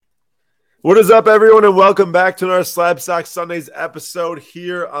What is up, everyone, and welcome back to another Slab Stocks Sundays episode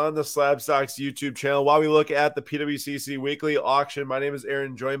here on the Slab Stocks YouTube channel. While we look at the PWCC weekly auction, my name is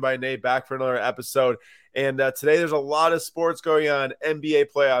Aaron, joined by Nate, back for another episode. And today there's a lot of sports going on: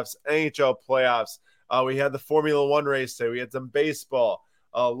 NBA playoffs, NHL playoffs. We had the Formula One race today. We had some baseball.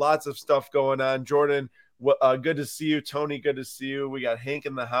 Lots of stuff going on. Jordan, good to see you. Tony, good to see you. We got Hank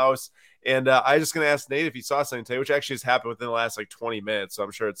in the house. And I just going to ask Nate if he saw something today, which actually has happened within the last 20 minutes. So I'm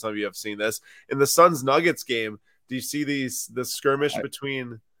sure some of you have seen this. In the Suns Nuggets game, do you see the skirmish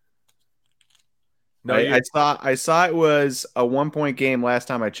between? No, I saw it was a 1-point game last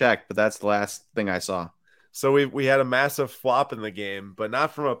time I checked, but that's the last thing I saw. So we had a massive flop in the game, but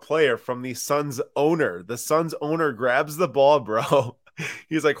not from a player, from the Suns owner. The Suns owner grabs the ball, bro.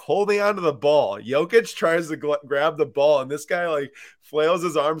 He's holding on to the ball. Jokic tries to grab the ball, and this guy flails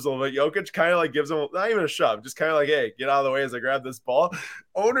his arms a little bit. Jokic kind of gives him not even a shove, just kind of hey, get out of the way as I grab this ball.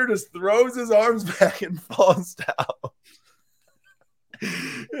 Owner just throws his arms back and falls down.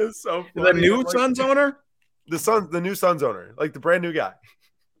 It's so funny. The new Suns owner? The new Suns owner, the brand new guy.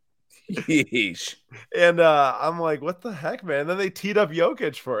 Yeesh. And I'm like, what the heck, man? And then they teed up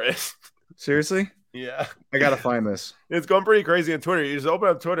Jokic for it. Seriously? Yeah. I got to find this. It's going pretty crazy on Twitter. You just open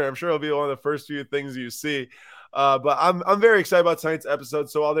up Twitter. I'm sure it'll be one of the first few things you see. But I'm very excited about tonight's episode.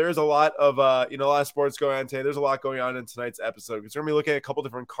 So while there is a lot of a lot of sports going on today, there's a lot going on in tonight's episode. Because we're going to be looking at a couple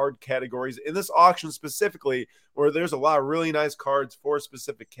different card categories in this auction specifically, where there's a lot of really nice cards for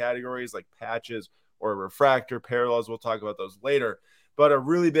specific categories like patches or refractor parallels. We'll talk about those later. But a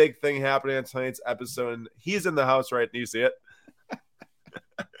really big thing happening in tonight's episode, and he's in the house, right? Do you see it?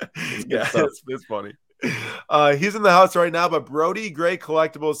 Yeah, it's funny. He's in the house right now, but Brody Gray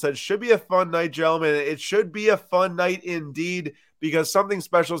Collectibles said, should be a fun night, gentlemen. It should be a fun night indeed, because something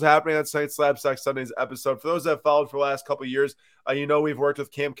special is happening on tonight's Slab Stocks Sundays episode. For those that have followed for the last couple of years, we've worked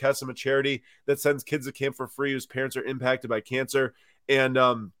with Camp Kesem, a charity that sends kids to camp for free whose parents are impacted by cancer.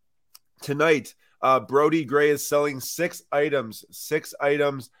 And tonight, Brody Gray is selling six items,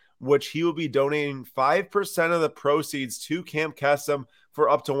 which he will be donating 5% of the proceeds to Camp Kesem for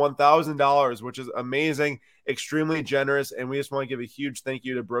up to $1,000, which is amazing, extremely generous. And we just want to give a huge thank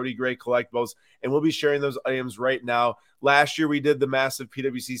you to Brody Gray Collectibles. And we'll be sharing those items right now. Last year, we did the massive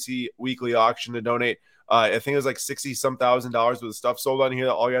PWCC weekly auction to donate. I think it was $60-some thousand with the stuff sold on here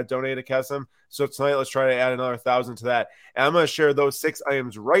that all got donated to Kesem. So tonight, let's try to add another 1,000 to that. And I'm going to share those six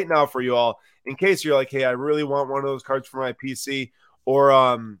items right now for you all, in case you're hey, I really want one of those cards for my PC, or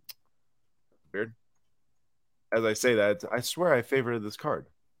weird. As I say that, I swear I favorited this card.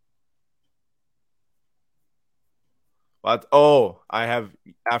 What? Oh, I have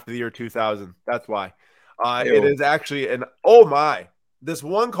after the year 2000. That's why. It is actually oh my, this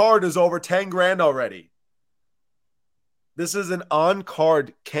one card is over 10 grand already. This is an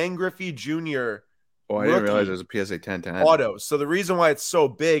on-card Ken Griffey Jr. Oh, I didn't realize it was a PSA 10-10 auto. So the reason why it's so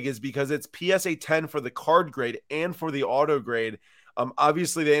big is because it's PSA 10 for the card grade and for the auto grade.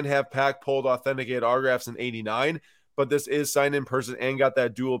 Obviously, they didn't have pack pulled authenticated autographs in '89, but this is signed in person and got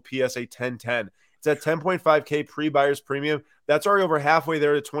that dual PSA 10-10. It's at 10.5K pre-buyer's premium. That's already over halfway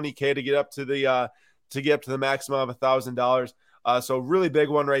there to 20K to get up to the maximum of $1,000. So really big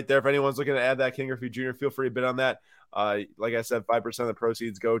one right there. If anyone's looking to add that Ken Griffey Jr., feel free to bid on that. Like I said, 5% of the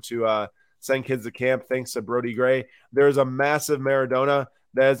proceeds go to send kids to camp. Thanks to Brody Gray. There's a massive Maradona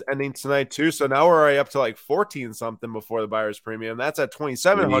that is ending tonight too. So now we're already up to 14 something before the buyer's premium. That's at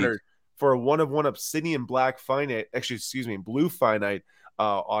 2,700 for a 1/1 Obsidian Black Finite, Blue Finite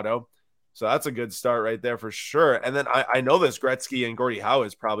auto. So that's a good start right there for sure. And then I know this Gretzky and Gordie Howe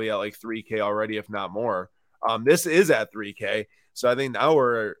is probably at 3K already, if not more. This is at 3K. So I think now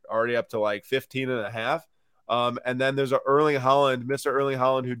we're already up to 15 and a half. And then there's Mr. Erling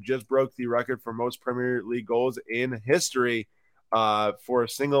Haaland, who just broke the record for most Premier League goals in history for a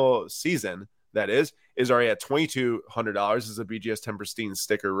single season. That is already at $2,200. This is a BGS 10 Pristine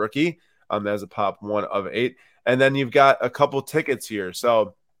sticker rookie. As a pop 1 of 8. And then you've got a couple tickets here.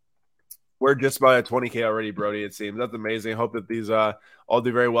 So we're just about at 20K already, Brody, it seems. That's amazing. I hope that these all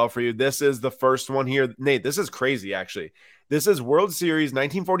do very well for you. This is the first one here. Nate, this is crazy, actually. This is World Series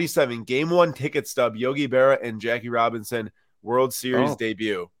 1947 Game 1 ticket stub, Yogi Berra and Jackie Robinson World Series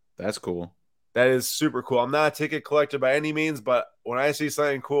debut. That's cool. That is super cool. I'm not a ticket collector by any means, but when I see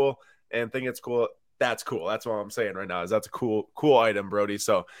something cool and think it's cool, that's cool. That's what I'm saying right now, is that's a cool item, Brody.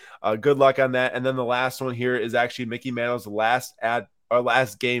 So good luck on that. And then the last one here is actually Mickey Mantle's last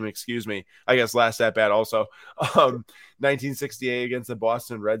game, I guess last at bat also. 1968 against the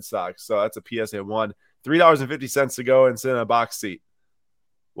Boston Red Sox. So that's a PSA 1. $3.50 to go and sit in a box seat.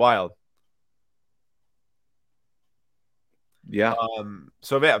 Wild. Yeah.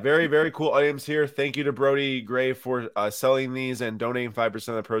 So yeah, very, very cool items here. Thank you to Brody Gray for selling these and donating 5%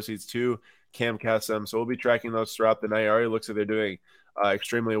 of the proceeds to Cam Kesem. So we'll be tracking those throughout the night. It already looks like they're doing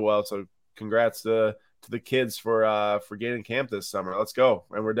extremely well. So congrats to the kids for getting camp this summer. Let's go.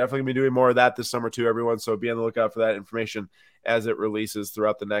 And we're definitely gonna be doing more of that this summer too, everyone. So be on the lookout for that information as it releases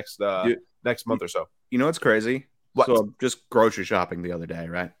throughout the next month or so. You know what's crazy? What? So just grocery shopping the other day,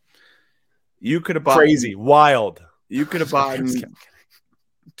 right? You could have bought Crazy, wild. You could have bought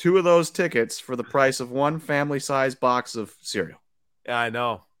 2 of those tickets for the price of one family-sized box of cereal. Yeah, I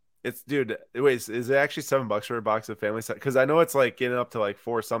know. It's dude. Wait, is it actually $7 for a box of family size? Because I know it's like getting up to like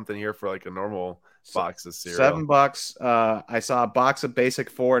 4 something here for like a normal box of cereal. $7. I saw a box of Basic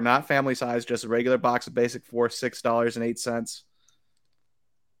 4, not family size, just a regular box of Basic 4, $6.08.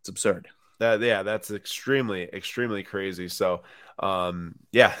 It's absurd. That's extremely, extremely crazy. So,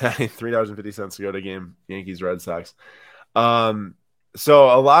 yeah, $3.50 to go to game Yankees Red Sox. So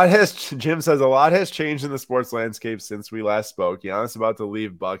Jim says a lot has changed in the sports landscape since we last spoke. Giannis about to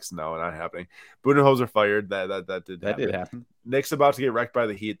leave Bucks. No, not happening. Budenholzer fired. That did happen. Nick's about to get wrecked by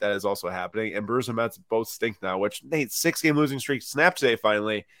the Heat. That is also happening. And Brewers and Mets both stink now, which Nate, 6-game losing streak snapped today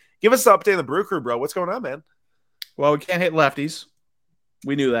finally. Give us an update on the Brew Crew, bro. What's going on, man? Well, we can't hit lefties.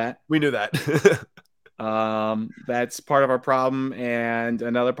 We knew that. That's part of our problem. And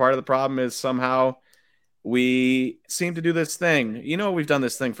another part of the problem is somehow we seem to do this thing. We've done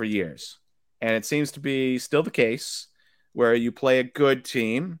this thing for years, and it seems to be still the case where you play a good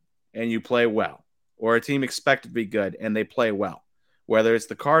team and you play well, or a team expected to be good and they play well. Whether it's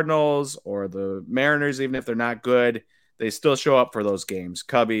the Cardinals or the Mariners, even if they're not good, they still show up for those games,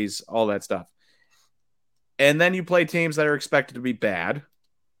 Cubbies, all that stuff. And then you play teams that are expected to be bad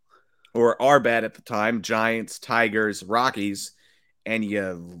or are bad at the time, Giants, Tigers, Rockies, and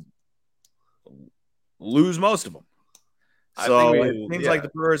you lose most of them. So it seems like the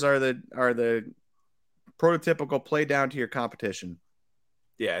Brewers are the prototypical play down to your competition.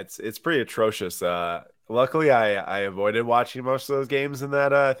 Yeah, it's pretty atrocious. Luckily, I avoided watching most of those games in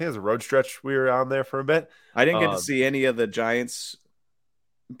that. I think it was a road stretch we were on there for a bit. I didn't get to see any of the Giants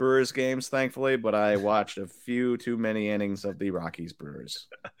Brewers games, thankfully, but I watched a few too many innings of the Rockies Brewers.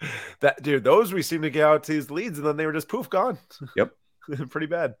 Those we seem to get out to these leads, and then they were just poof gone. Yep, pretty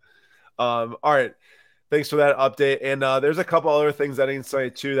bad. All right. Thanks for that update. And there's a couple other things that I can say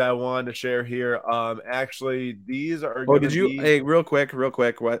too that I wanted to share here. Actually, these are. Oh, did you? Hey, real quick,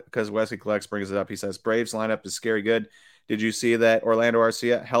 because Wesley Collects brings it up. He says Braves lineup is scary good. Did you see that Orlando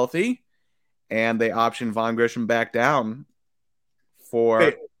Arcia healthy, and they optioned Von Grisham back down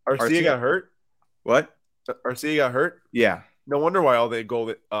for Arcia got hurt? What? Arcia got hurt? Yeah. No wonder why all the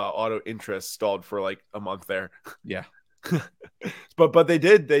gold auto interest stalled for like a month there. Yeah. but they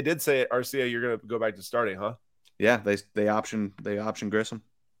did say Arcia, you're gonna go back to starting, huh? Yeah, they optioned Grissom.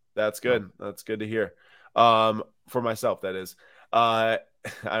 That's good. That's good to hear. For myself, that is. I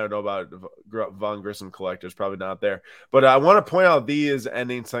don't know about Von Grissom collectors, probably not there. But I want to point out these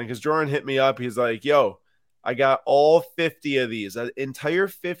ending sign because Jordan hit me up. He's like, "Yo, I got all 50 of these, an entire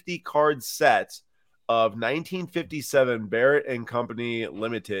 50 card set of 1957 Barrett and Company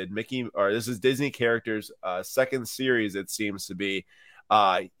Limited this is Disney characters second series, it seems to be.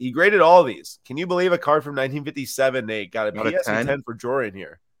 He graded all these. Can you believe a card from 1957, Nate, got a PSA 10 for Jordan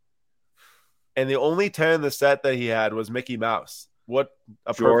here? And the only 10 in the set that he had was Mickey Mouse. What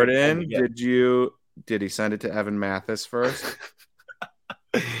a Jordan, did he send it to Evan Mathis first?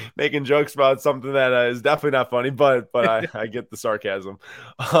 Making jokes about something that is definitely not funny, but I get the sarcasm.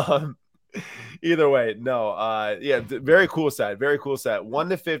 Either way, no. Very cool set. Very cool set. 1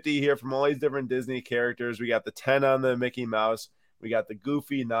 to 50 here from all these different Disney characters. We got the 10 on the Mickey Mouse. We got the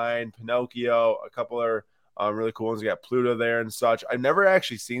Goofy 9, Pinocchio, a couple are really cool ones. We got Pluto there and such. I've never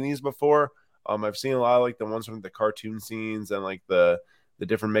actually seen these before. I've seen a lot of like the ones from the cartoon scenes and like the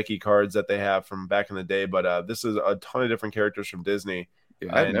different Mickey cards that they have from back in the day. But this is a ton of different characters from Disney.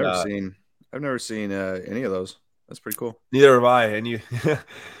 Yeah, I've never seen any of those. That's pretty cool. Neither have I. And you,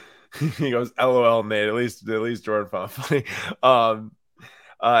 he goes, "LOL, Nate." At least Jordan found it funny.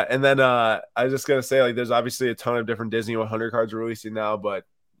 And then I was just gonna say, like, there's obviously a ton of different Disney 100 cards releasing now, but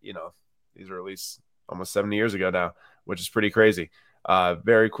these were released almost 70 years ago now, which is pretty crazy.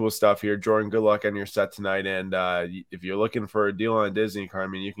 Very cool stuff here, Jordan. Good luck on your set tonight. And if you're looking for a deal on a Disney card,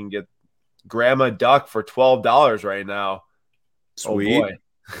 I mean, you can get Grandma Duck for $12 right now. Sweet. Oh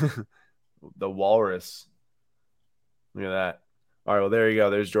boy. The Walrus. Look at that. All right, well, there you go.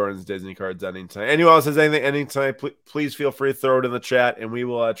 There's Jordan's Disney cards ending tonight. Anyone else has anything ending tonight, please feel free to throw it in the chat, and we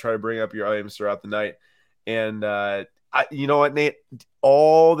will try to bring up your items throughout the night. And You know what, Nate?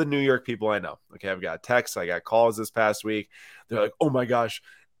 All the New York people I know, okay, I've got texts, I got calls this past week. They're like, oh my gosh,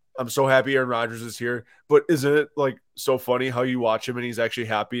 I'm so happy Aaron Rodgers is here. But isn't it like so funny how you watch him and he's actually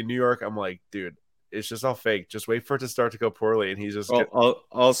happy in New York? I'm like, dude, it's just all fake. Just wait for it to start to go poorly. And he's just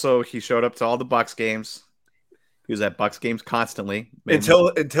Also, he showed up to all the Bucks games. He was at Bucks games constantly.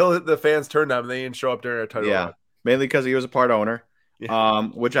 Until the fans turned on him. They didn't show up during a title run. Mainly because he was a part owner. Yeah.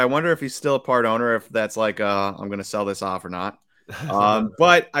 Which I wonder if he's still a part owner, if that's like, I'm going to sell this off or not.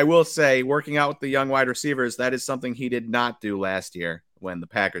 But I will say, working out with the young wide receivers, that is something he did not do last year when the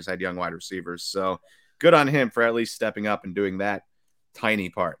Packers had young wide receivers. So good on him for at least stepping up and doing that tiny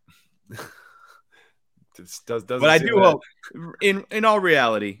part. But I do hope, in all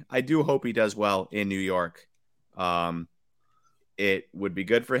reality, I do hope he does well in New York. It would be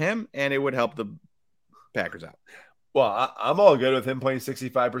good for him, and it would help the Packers out. Well, I'm all good with him playing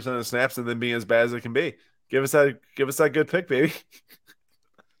 65% of the snaps and then being as bad as it can be. Give us that good pick, baby.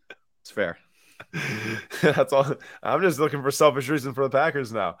 It's fair. That's all. I'm just looking for selfish reason for the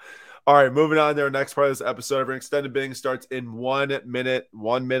Packers now. All right, moving on to our next part of this episode. Our extended bidding starts in 1 minute.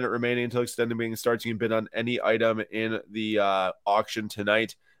 1 minute remaining until extended bidding starts. You can bid on any item in the auction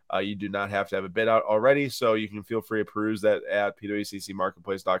tonight. You do not have to have a bid out already, so you can feel free to peruse that at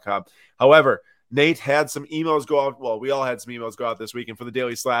PWCCmarketplace.com. However, Nate had some emails go out. Well, we all had some emails go out this weekend for the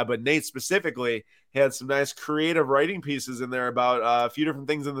Daily Slab, but Nate specifically had some nice creative writing pieces in there about a few different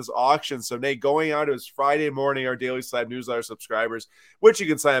things in this auction. So, Nate, going out, it was Friday morning, our Daily Slab newsletter subscribers, which you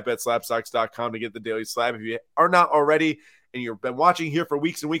can sign up at slabstocks.com to get the Daily Slab. If you are not already and you've been watching here for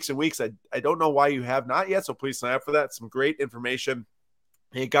weeks and weeks and weeks, I don't know why you have not yet, so please sign up for that. Some great information.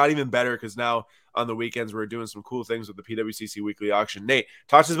 It got even better because now on the weekends we're doing some cool things with the PWCC weekly auction. Nate,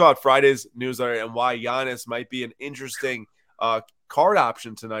 talk to us about Friday's newsletter and why Giannis might be an interesting card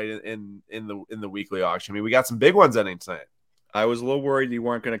option tonight in the weekly auction. I mean, we got some big ones ending tonight. I was a little worried you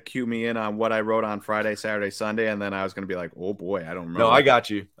weren't going to cue me in on what I wrote on Friday, Saturday, Sunday, and then I was going to be like, oh boy, I don't remember. No, I got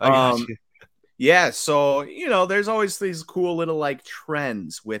you. Yeah, so there's always these cool little like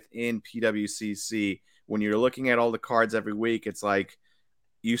trends within PWCC. When you're looking at all the cards every week, it's like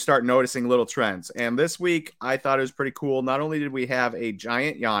you start noticing little trends. And this week, I thought it was pretty cool. Not only did we have a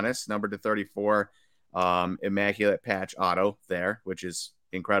giant Giannis, number to 34, immaculate patch auto there, which is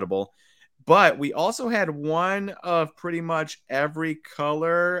incredible, but we also had one of pretty much every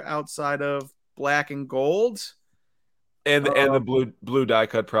color outside of black and gold. And the blue die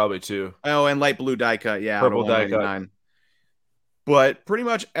cut probably too. Oh, and light blue die cut, yeah. Purple die cut. But pretty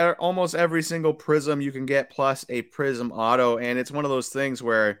much almost every single prism you can get plus a prism auto. And it's one of those things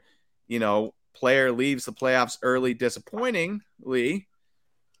where, player leaves the playoffs early disappointingly.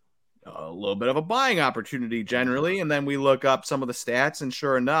 A little bit of a buying opportunity generally. And then we look up some of the stats. And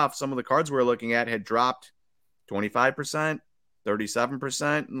sure enough, some of the cards we're looking at had dropped 25%,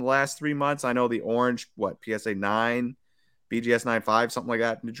 37% in the last 3 months. I know the orange, PSA 9, BGS 9.5, something like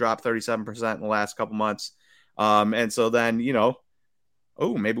that, dropped 37% in the last couple months. And so then,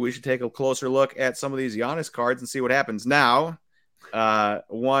 maybe we should take a closer look at some of these Giannis cards and see what happens. Now,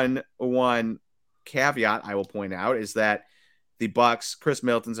 one caveat I will point out is that the Bucks, Chris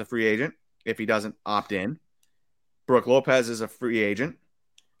Middleton's a free agent if he doesn't opt in. Brooke Lopez is a free agent.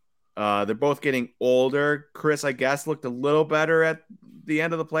 They're both getting older. Chris, I guess, looked a little better at the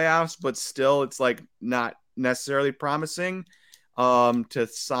end of the playoffs, but still it's like not necessarily promising to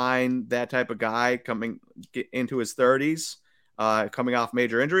sign that type of guy coming into his 30s. Coming off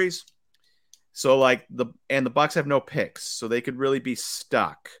major injuries. So the Bucks have no picks, so they could really be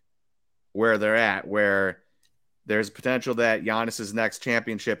stuck where they're at, where there's potential that Giannis's next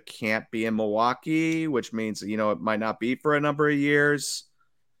championship can't be in Milwaukee, which means, it might not be for a number of years.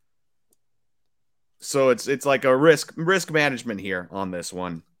 So it's like a risk management here on this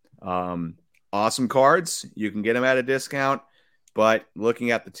one. Awesome cards. You can get them at a discount. But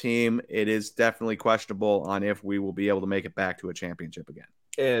looking at the team, it is definitely questionable on if we will be able to make it back to a championship again.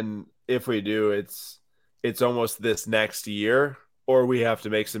 And if we do, it's almost this next year, or we have to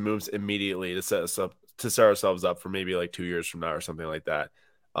make some moves immediately to set ourselves up for maybe like 2 years from now or something like that.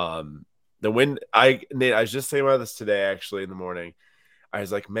 Nate, I was just saying about this today, actually, in the morning. I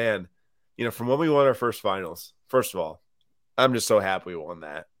was like, man, from when we won our first finals, first of all, I'm just so happy we won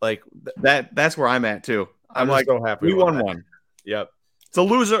that. Like that's where I'm at too. I'm like, so happy we won one. Yep. It's a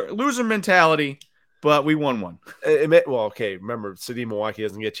loser mentality, but we won one. Well, okay. Remember, City Milwaukee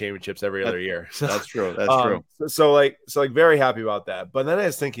doesn't get championships every other year. So, that's true. That's true. So very happy about that. But then I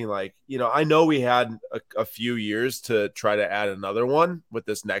was thinking, I know we had a few years to try to add another one, with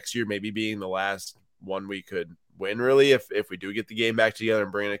this next year maybe being the last one we could win, really, if we do get the game back together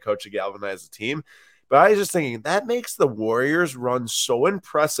and bring in a coach to galvanize the team. But I was just thinking that makes the Warriors run so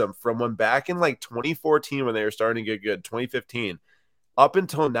impressive from when back in like 2014 when they were starting to get good, 2015 up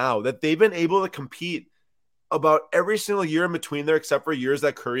until now, that they've been able to compete about every single year in between there, except for years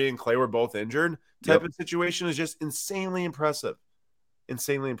that Curry and Clay were both injured. Type of situation is just insanely impressive.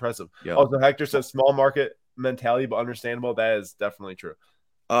 Insanely impressive. Yep. Also, Hector says small market mentality, but understandable. That is definitely true.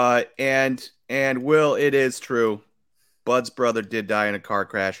 And Will, it is true. Bud's brother did die in a car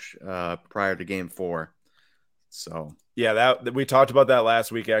crash prior to Game 4. So yeah, that we talked about that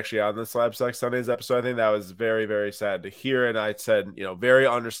last week actually on the Slab Suck Sundays episode. I think that was very, very sad to hear. And I said, very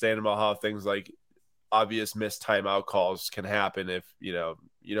understandable how things like obvious missed timeout calls can happen if you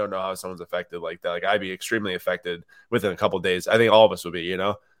don't know how someone's affected like that. Like I'd be extremely affected within a couple of days. I think all of us would be,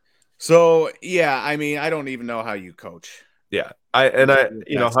 So yeah, I mean, I don't even know how you coach. Yeah,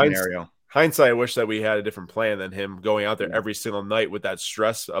 hindsight, I wish that we had a different plan than him going out there every single night with that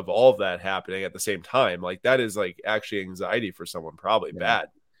stress of all of that happening at the same time. Like that is like actually anxiety for someone, probably bad.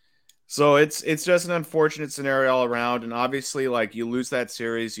 So it's just an unfortunate scenario all around, and obviously, like you lose that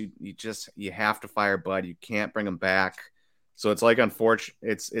series, you have to fire Bud. You can't bring him back. So it's like unfortunate.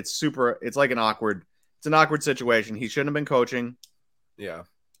 It's like an awkward situation. He shouldn't have been coaching. Yeah.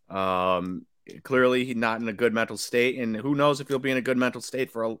 Clearly he's not in a good mental state, and who knows if he'll be in a good mental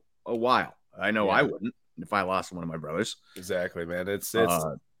state for a while. I know I wouldn't if I lost one of my brothers. Exactly, man. It's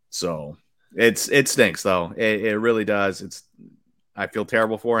so it stinks though. It really does. I feel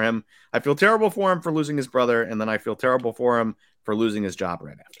terrible for him. I feel terrible for him for losing his brother, and then I feel terrible for him for losing his job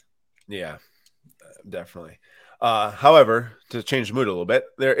right after. Yeah, definitely. However, to change the mood a little bit,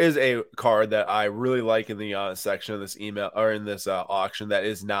 there is a card that I really like in the section of this email or in this auction that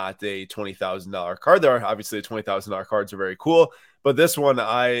is not a $20,000 card. There are obviously the $20,000 cards are very cool, but this one,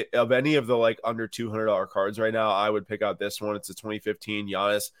 of any of the like under $200 cards right now, I would pick out this one. It's a 2015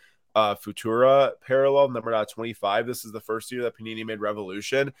 Giannis Futura parallel number 25. This is the first year that Panini made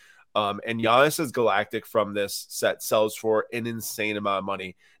Revolution. And Giannis's Galactic from this set sells for an insane amount of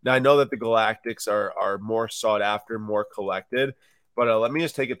money. Now, I know that the Galactics are more sought after, more collected, but let me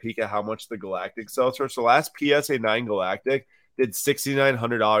just take a peek at how much the Galactic sells for. So last PSA 9 Galactic did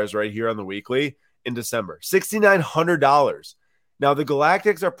 $6,900 right here on the weekly in December. $6,900. Now, the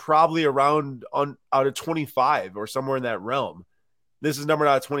Galactics are probably around out of 25 or somewhere in that realm. This is numbered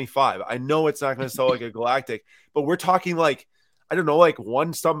out of 25. I know it's not going to sell like a Galactic, but we're talking like, I don't know, like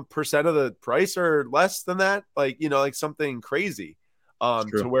 1% of the price or less than that. Like, like something crazy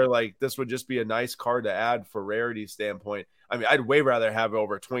to where like this would just be a nice card to add for rarity standpoint. I mean, I'd way rather have it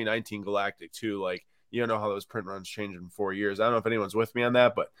over 2019 Galactic too. Like, you don't know how those print runs change in 4 years. I don't know if anyone's with me on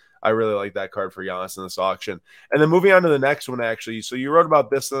that, but I really like that card for Giannis in this auction. And then moving on to the next one, actually. So you wrote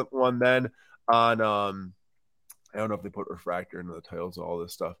about this one then on, I don't know if they put refractor into the titles of all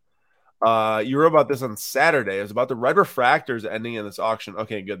this stuff. You wrote about this on Saturday. It was about the red refractors ending in this auction.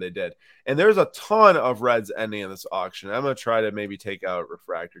 Okay, good, they did. And there's a ton of reds ending in this auction. I'm going to try to maybe take out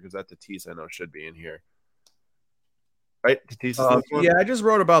refractor because that Tatis I know should be in here. Right? Tatis yeah, I just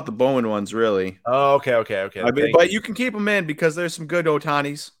wrote about the Bowman ones, really. Oh, okay. I mean, but you can keep them in because there's some good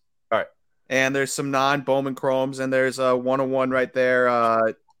Otanis. All right. And there's some non-Bowman Chromes, and there's a 101 right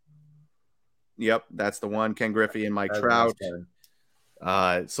there. Yep, that's the one. Ken Griffey and Mike Trout.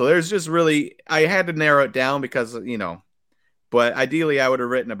 So there's just really, I had to narrow it down because, but ideally I would have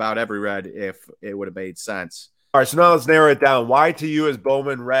written about every red if it would have made sense. All right, so now let's narrow it down. Why to you is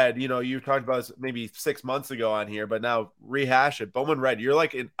Bowman red? You talked about this maybe 6 months ago on here, but now rehash it. Bowman red. You're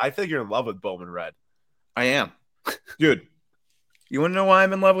like, I think you're in love with Bowman red. I am. Dude, you want to know why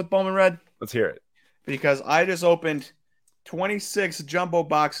I'm in love with Bowman red? Let's hear it. Because I just opened 26 jumbo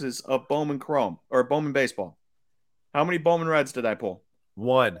boxes of Bowman Chrome or Bowman baseball. How many Bowman reds did I pull?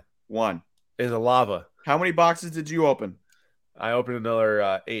 One is a lava. How many boxes did you open? I opened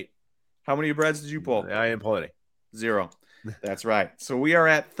another 8. How many reds did you pull? I didn't pull any. 0. That's right. So we are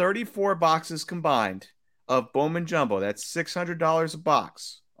at 34 boxes combined of Bowman Jumbo. That's $600 a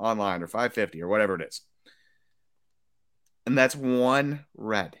box online or $550 or whatever it is. And that's one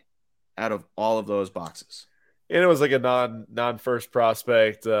red out of all of those boxes. And it was like a non first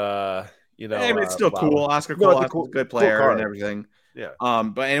prospect. Hey, but it's still cool. Oscar Cole is a good player cool and everything. Yeah.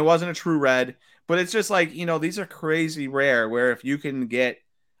 And it wasn't a true red, but it's just like, these are crazy rare where if you can get,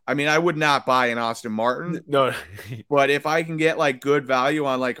 I mean, I would not buy an Austin Martin. No. But if I can get like good value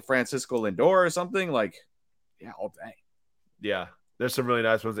on like a Francisco Lindor or something, like, yeah, all day. Yeah. There's some really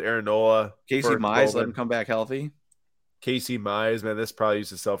nice ones. Aaron Nola. Casey Mize, let him come back healthy. Casey Mize, man, this probably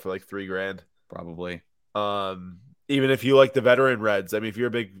used to sell for like $3,000. Probably. Even if you like the veteran reds, I mean, if you're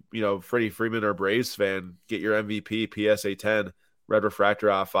a big, Freddie Freeman or Braves fan, get your MVP PSA 10 red refractor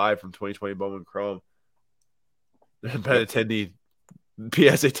out 5 from 2020 Bowman Chrome. Yep. Benintendi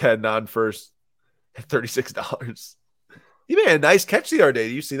PSA 10 non first at $36. He made a nice catch the other day.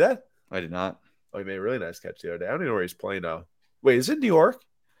 Do you see that? I did not. Oh, he made a really nice catch the other day. I don't even know where he's playing now. Wait, is it New York? I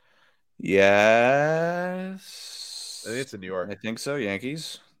think Yes. it's in New York. I think so.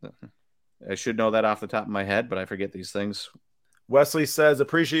 Yankees. I should know that off the top of my head, but I forget these things. Wesley says,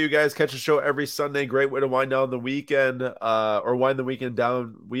 appreciate you guys catch the show every Sunday. Great way to wind down the weekend or wind the weekend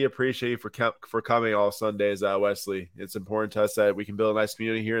down. We appreciate you for coming all Sundays, Wesley. It's important to us that we can build a nice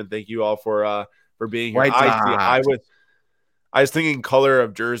community here, and thank you all for being here. White Sox. I was thinking color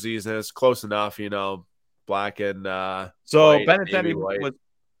of jerseys, and it's close enough, black and So white, Benintendi navy white. was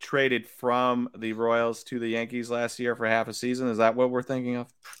traded from the Royals to the Yankees last year for half a season. Is that what we're thinking of?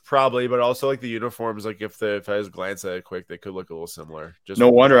 Probably, but also like the uniforms, like if I just glance at it quick, they could look a little similar. Just No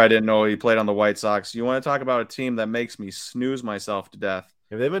wonder I didn't know he played on the White Sox. You want to talk about a team that makes me snooze myself to death?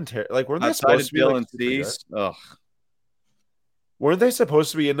 have they been like weren't they Outside supposed of to be Dylan like Cease, ugh. weren't they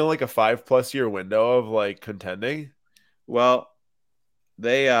supposed to be into like a 5+ year window of like contending? Well,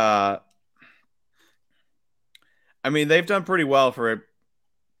 they I mean, they've done pretty well for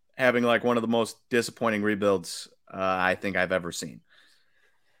having like one of the most disappointing rebuilds I think I've ever seen.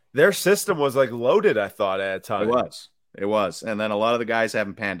 Their system was like loaded, I thought, at a time. It was. And then a lot of the guys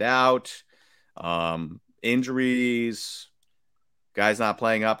haven't panned out. Injuries, guys not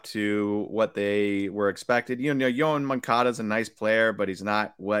playing up to what they were expected. Yohan Moncada's a nice player, but he's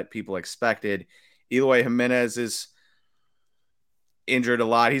not what people expected. Eloy Jimenez is injured a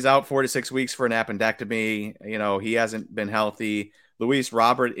lot. He's out 4 to 6 weeks for an appendectomy. He hasn't been healthy. Luis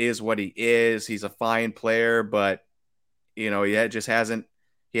Robert is what he is. He's a fine player, but he just hasn't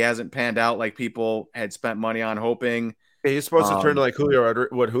panned out like people had spent money on hoping. Yeah, he's supposed to turn to like Julio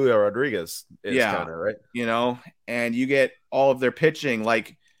Rodriguez is, kind of, right? And you get all of their pitching.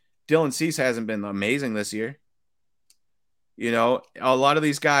 Like Dylan Cease hasn't been amazing this year. A lot of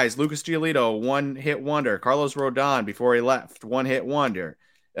these guys, Lucas Giolito, one-hit wonder. Carlos Rodon, before he left, one-hit wonder.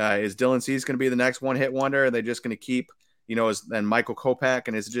 Is Dylan Cease going to be the next one-hit wonder? Are they just going to keep, then Michael Kopech,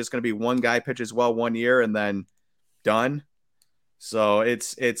 and is it just going to be one guy pitches well 1 year and then done? So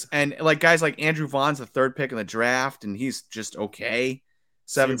and like guys like Andrew Vaughn's the third pick in the draft, and he's just okay.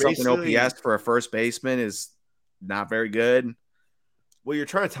 7-something OPS for a first baseman is not very good. What you're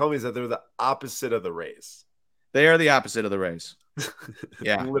trying to tell me is that they're the opposite of the Rays. They are the opposite of the Rays.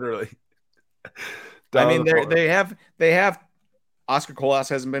 Yeah, literally. I mean, they have Oscar Colas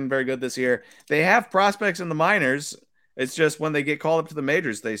hasn't been very good this year. They have prospects in the minors. It's just when they get called up to the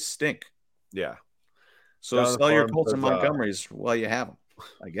majors, they stink. Yeah. So sell your Colts and Montgomerys while you have them,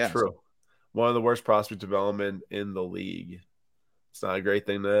 I guess. True. One of the worst prospect development in the league. It's not a great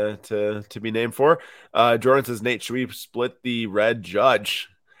thing to be named for. Jordan says, Nate, should we split the red judge?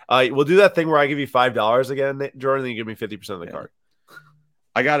 We'll do that thing where I give you $5 again, Jordan, then you give me 50% of the card.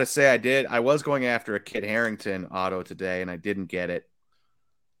 I got to say I did. I was going after a Kit Harington auto today, and I didn't get it.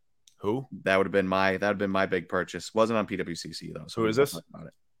 Who? That would have been my big purchase. Wasn't on PWCC, though. So who is this? About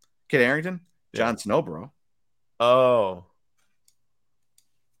it. Kit Harington? Jon Snowbro. Oh.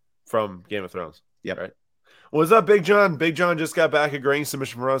 From Game of Thrones. Yep. Right. What's up, Big John? Big John just got back a grain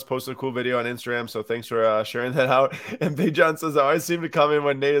submission from us, posted a cool video on Instagram, so thanks for sharing that out. And Big John says, I always seem to come in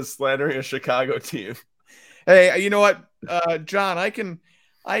when Nate is slandering a Chicago team. Hey, you know what, John, I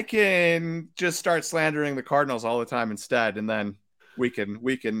can just start slandering the Cardinals all the time instead, and then we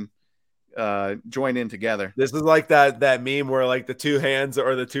can join in together. This is like that meme where like the two hands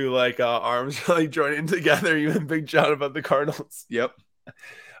or the two like arms like joining together, you and Big John about the Cardinals. Yep.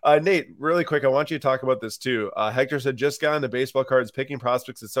 Nate, really quick, I want you to talk about this too. Hector said, just got into baseball cards, picking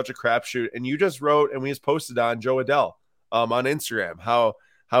prospects is such a crapshoot. And you just wrote, and we just posted on Joe Adell on Instagram, how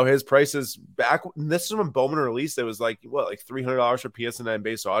his prices back. This is when Bowman released. It was like $300 for PSN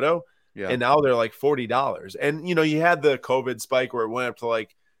base auto. Yeah. And now they're like $40. And, you had the COVID spike where it went up to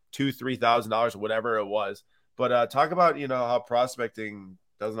like $2,000-$3,000, whatever it was. But talk about, how prospecting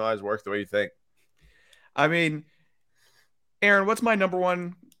doesn't always work the way you think. I mean, Aaron, what's my number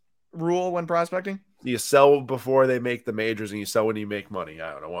one rule when prospecting? You sell before they make the majors, and you sell when you make money.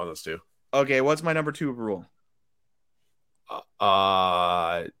 I don't know, one of those two. Okay, what's my number 2 rule?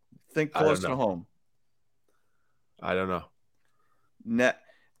 Think close to home. I don't know.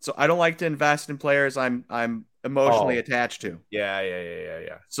 So I don't like to invest in players I'm emotionally attached to.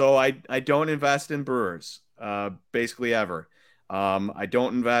 Yeah. So I don't invest in Brewers, basically ever. I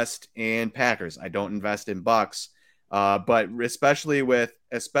don't invest in Packers. I don't invest in Bucks. But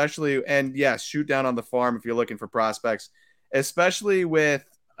especially, and yes, shoot down on the farm if you're looking for prospects, especially with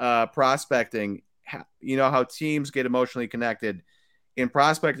prospecting. You know how teams get emotionally connected. In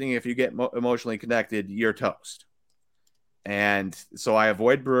prospecting, if you get emotionally connected, you're toast. And so I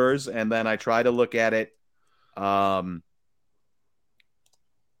avoid Brewers, and then I try to look at it. I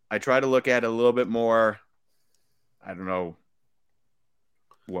try to look at it a little bit more. I don't know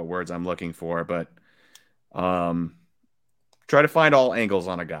what words I'm looking for, but try to find all angles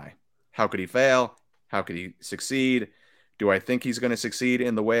on a guy. How could he fail? How could he succeed? Do I think he's going to succeed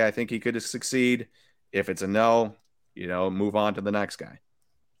in the way I think he could succeed? If it's a no, move on to the next guy.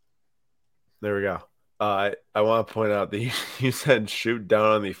 There we go. I want to point out that you said shoot down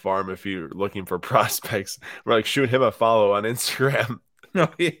on the farm if you're looking for prospects. We're like, shoot him a follow on Instagram. No,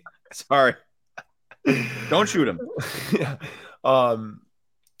 sorry. Don't shoot him. Yeah.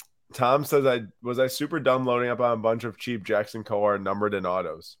 Tom says, I super dumb loading up on a bunch of cheap Jackson Kowar numbered in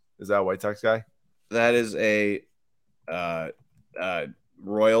autos. Is that a White Sox guy? That is a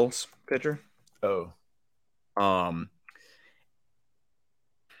Royals pitcher. Oh.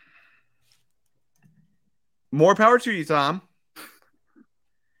 More power to you, Tom.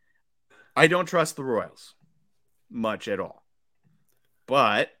 I don't trust the Royals much at all.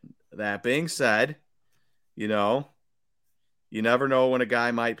 But that being said, you never know when a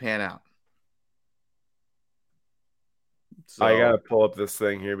guy might pan out. So, I got to pull up this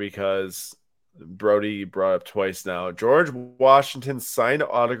thing here because Brody brought up twice now. George Washington signed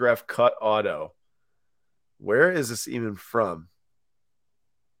autograph cut auto. Where is this even from?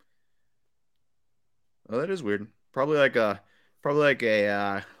 Oh, that is weird. Probably like a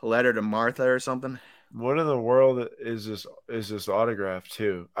letter to Martha or something. What in the world is this autograph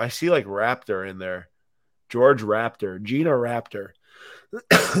too? I see like Raptor in there. George Raptor, Gina Raptor.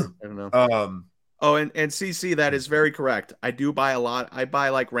 I don't know. Oh, and CC, that is very correct. I do buy a lot. I buy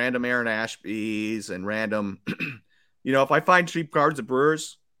like random Aaron Ashby's and random, if I find cheap cards at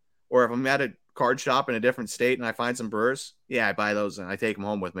Brewers, or if I'm at a card shop in a different state and I find some Brewers, yeah, I buy those and I take them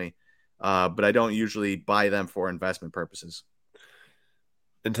home with me. But I don't usually buy them for investment purposes.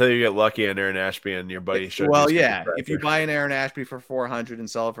 Until you get lucky on Aaron Ashby and your buddy shows. Well, yeah, if you buy an Aaron Ashby for $400 and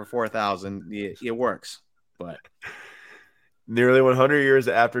sell it for $4,000, it works. But nearly 100 years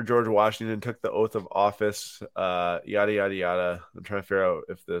after George Washington took the oath of office, yada yada yada. I'm trying to figure out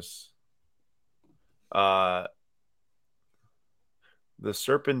if this, the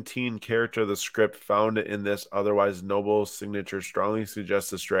serpentine character of the script found in this otherwise noble signature strongly suggests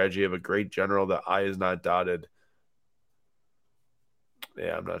the strategy of a great general that I is not dotted.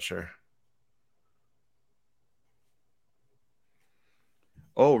 Yeah, I'm not sure.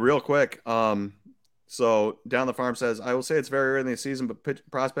 Oh, real quick. So Down the Farm says, I will say it's very early in the season, but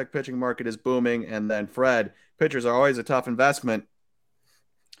prospect pitching market is booming. And then Fred, pitchers are always a tough investment.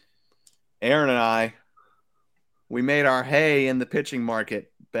 Aaron and I, we made our hay in the pitching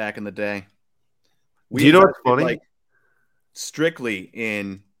market back in the day. Do you know what's funny? Like, strictly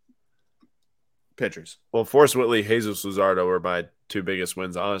in pitchers. Well, Forrest Whitley, Jesus Luzardo were my two biggest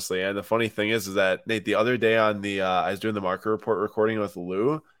wins, honestly. And the funny thing is that Nate, the other day on the I was doing the market report recording with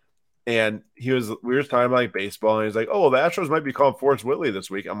Lou, and we were just talking about like baseball, and he's like, "Oh, well, the Astros might be calling Forrest Whitley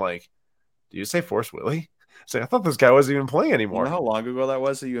this week." I'm like, "Do you say Forrest Whitley?" So I thought this guy wasn't even playing anymore. You know how long ago that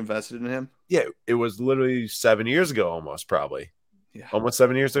was that you invested in him? Yeah, it was literally 7 years ago, almost probably. Yeah, almost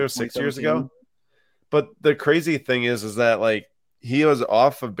 7 years ago, 6 years ago. But the crazy thing is that like he was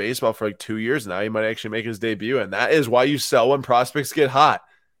off of baseball for like 2 years now. He might actually make his debut, and that is why you sell when prospects get hot.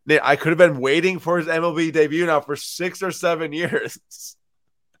 Nate, I could have been waiting for his MLB debut now for 6 or 7 years.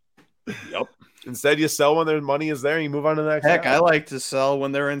 Yep. Instead, you sell when their money is there and you move on to the next. Heck, guy. I like to sell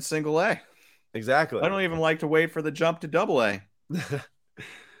when they're in single A. Exactly. I don't even like to wait for the jump to double A.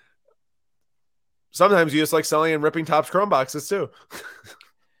 Sometimes you just like selling and ripping Topps Chrome boxes too.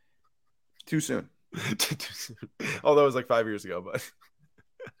 Too soon. Although it was like 5 years ago, but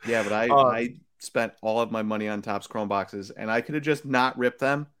yeah, but I spent all of my money on Topps Chrome boxes, and I could have just not ripped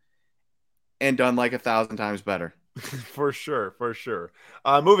them and done like 1,000 times better. For sure.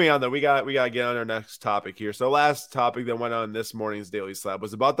 Moving on though, we got to get on our next topic here. So last topic that went on this morning's Daily Slab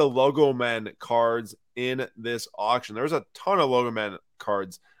was about the Logo Men cards in this auction. There was a ton of Logo Men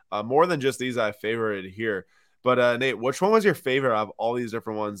cards, more than just these I favorited here. But Nate, which one was your favorite of all these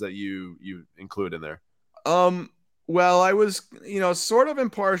different ones that you include in there? Well, I was sort of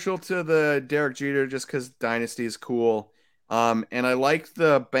impartial to the Derek Jeter just because Dynasty is cool. And I liked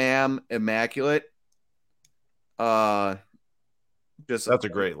the Bam Immaculate. That's a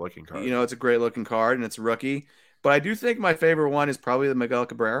great looking card. It's a great looking card and it's a rookie. But I do think my favorite one is probably the Miguel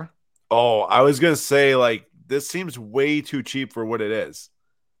Cabrera. Oh, I was gonna say like this seems way too cheap for what it is.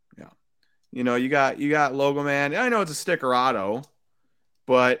 Yeah, you got Logo Man. I know it's a sticker auto,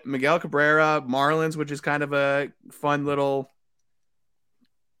 but Miguel Cabrera, Marlins, which is kind of a fun little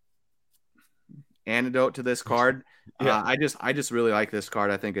antidote to this card. Yeah. I just really like this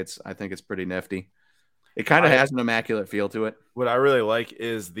card. I think it's pretty nifty. It kind of I has an immaculate feel to it. What I really like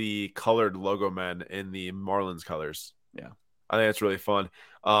is the colored logo man in the Marlins colors. Yeah. I think it's really fun.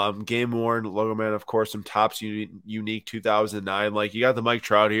 Game worn logo man, of course, some tops unique 2009. Like you got the Mike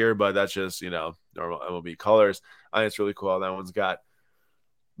Trout here, but that's just, normal MLB colors. I think it's really cool how that one's got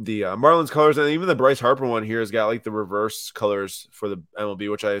the Marlins colors, and even the Bryce Harper one here has got like the reverse colors for the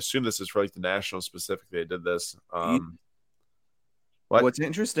MLB, which I assume this is for like the National specifically. They did this. What's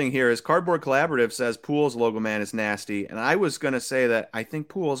interesting here is Cardboard Collaborative says Pool's logo man is nasty, and I was gonna say that I think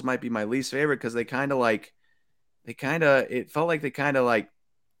Pool's might be my least favorite because it felt like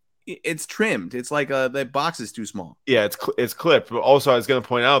it's trimmed. It's like the box is too small. Yeah, it's clipped. But also, I was going to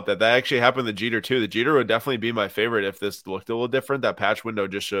point out that actually happened to Jeter too. The Jeter would definitely be my favorite if this looked a little different. That patch window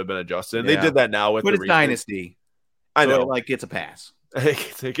just should have been adjusted. And They did that now with but the it's Dynasty. I know, it gets a pass.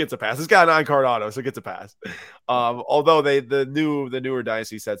 It gets a pass. It's got an on-card auto, so it gets a pass. Although the newer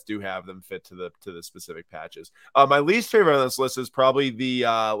Dynasty sets do have them fit to the specific patches. My least favorite on this list is probably the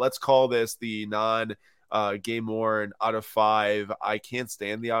let's call this the non. Game worn out of 5. I can't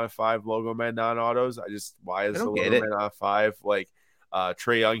stand the out of 5 logo man non-autos. Why is the logo man out of 5 like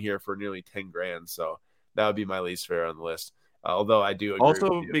Trae Young here for nearly 10 grand? So that would be my least favorite on the list. Although I do agree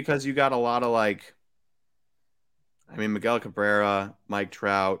also because you got a lot of Miguel Cabrera, Mike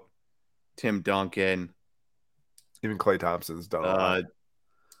Trout, Tim Duncan, even Klay Thompson's done a lot.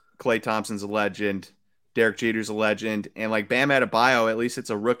 Klay Thompson's a legend. Derek Jeter's a legend, and like Bam Adebayo, at least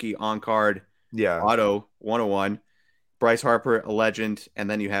it's a rookie on card. Yeah. Auto 101. Bryce Harper, a legend, and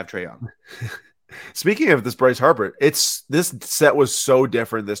then you have Trae Young. Speaking of this Bryce Harper, this set was so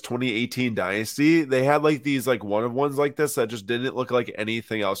different. This 2018 Dynasty, they had like these like one-of-ones like this that just didn't look like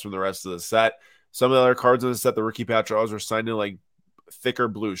anything else from the rest of the set. Some of the other cards in the set, the rookie patch autos were signed in like thicker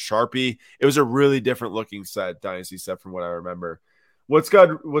blue Sharpie. It was a really different looking Dynasty set from what I remember. What's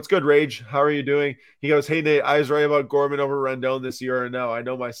good, Rage? How are you doing? He goes, hey, Nate, I was right about Gorman over Rendon this year or no? I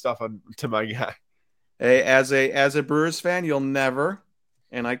know my stuff to my guy. Hey, as a Brewers fan, you'll never,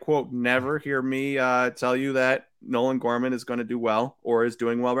 and I quote, never hear me tell you that Nolan Gorman is going to do well or is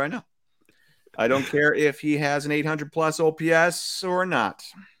doing well right now. I don't care if he has an 800-plus OPS or not.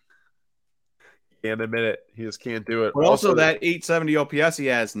 Can't admit it. He just can't do it. But also that 870 OPS he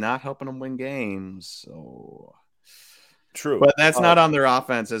has not helping him win games. So... True. But that's not on their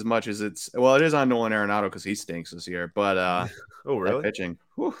offense as much as it is on Nolan Arenado because he stinks this year. But oh, really? Pitching.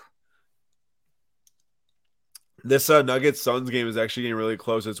 Whew. This Nuggets Suns game is actually getting really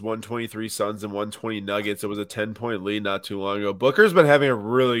close. It's 123 Suns and 120 Nuggets. It was a 10-point lead not too long ago. Booker's been having a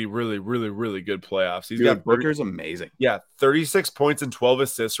really, really, really, really good playoffs. Booker's amazing. Yeah, 36 points and 12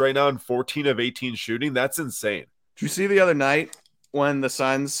 assists right now and 14 of 18 shooting. That's insane. Did you see the other night when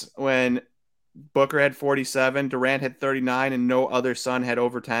Booker had 47, Durant had 39, and no other Sun had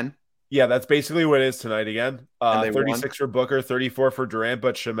over 10? Yeah, that's basically what it is tonight again. 36 won. For Booker, 34 for Durant,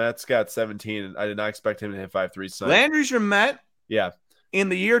 but Shamet's got 17. I did not expect him to hit 5 threes tonight. Landry Shamet, yeah, in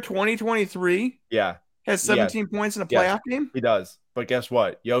the year 2023, has 17 points in a playoff game? He does. But guess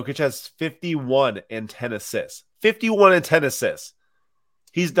what? Jokic has 51 and 10 assists. 51 and 10 assists.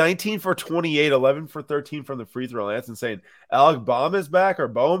 He's 19 for 28, 11 for 13 from the free throw line. That's insane. Alec Baum is back, or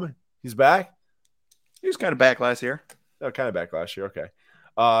Bohm? He's back? He was kind of back last year. Oh, kind of back last year. Okay.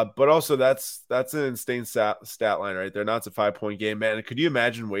 But also that's an insane stat line right there. Now it's a 5-point game, man. Could you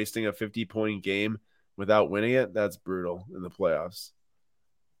imagine wasting a 50-point game without winning it? That's brutal in the playoffs.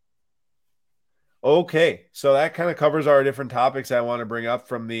 Okay, so that kind of covers our different topics I want to bring up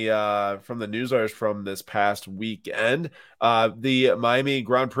from the newsletters from this past weekend. The Miami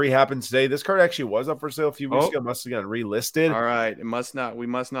Grand Prix happened today. This card actually was up for sale a few weeks ago. Must have gotten relisted. All right, we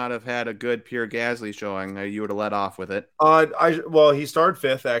must not have had a good Pierre Gasly showing. You would have let off with it. He started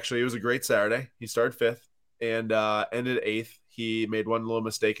 5th. Actually, it was a great Saturday. He started 5th and ended 8th. He made one little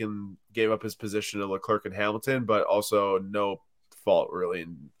mistake and gave up his position to Leclerc and Hamilton, but also no fault really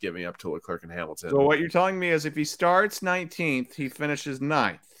in giving up to Leclerc and Hamilton. So what you're telling me is if he starts 19th, he finishes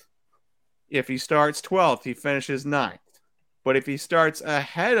 9th. If he starts 12th, he finishes 9th. But if he starts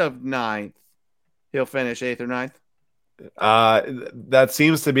ahead of 9th, he'll finish 8th or 9th. That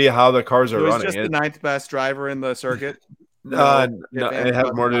seems to be how the cars are running. He's just the 9th best driver in the circuit. No, it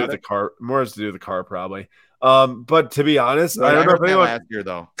has more to do with the car. More to do with the car, probably. But to be honest, I don't know if anyone last year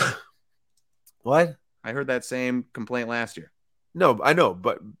though. What? I heard that same complaint last year. No, I know,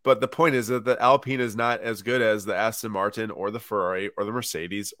 but the point is that the Alpine is not as good as the Aston Martin or the Ferrari or the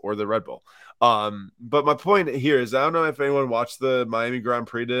Mercedes or the Red Bull. But my point here is I don't know if anyone watched the Miami Grand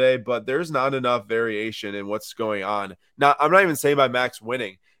Prix today, but there's not enough variation in what's going on. Now, I'm not even saying by Max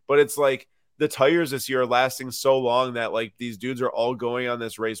winning, but it's like the tires this year are lasting so long that like these dudes are all going on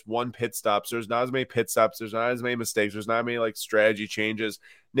this race one pit stops. There's not as many pit stops. There's not as many mistakes. There's not many like strategy changes.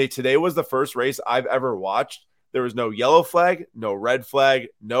 Nate, today was the first race I've ever watched. There was no yellow flag, no red flag,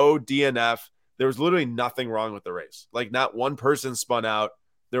 no DNF. There was literally nothing wrong with the race. Like not one person spun out.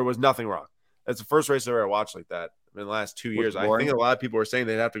 There was nothing wrong. That's the first race I've ever watched like that in the last 2 years. I think a lot of people were saying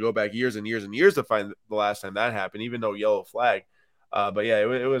they'd have to go back years and years and years to find the last time that happened, even though yellow flag. But yeah,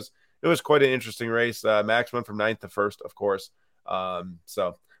 it was quite an interesting race. Max went from 9th to 1st, of course.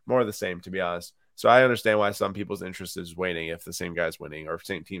 So more of the same, to be honest. So I understand why some people's interest is waning if the same guy's winning or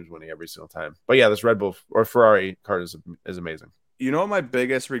same team's winning every single time. But yeah, this Red Bull or Ferrari card is amazing. You know what my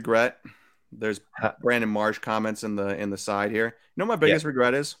biggest regret? There's Brandon Marsh comments in the side here. You know what my biggest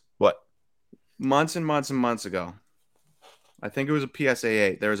regret is? What? Months and months and months ago, I think it was a PSA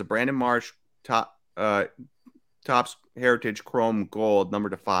 8. There was a Brandon Marsh Topps Heritage Chrome Gold number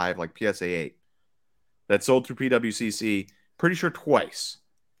to 5, like PSA 8, that sold through PWCC. Pretty sure twice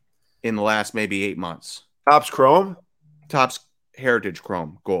in the last maybe 8 months. Topps Chrome, Topps Heritage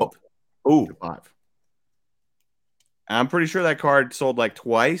Chrome Gold. Oh, 5. I'm pretty sure that card sold like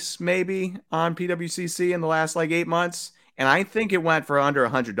twice, maybe on PWCC in the last like 8 months, and I think it went for under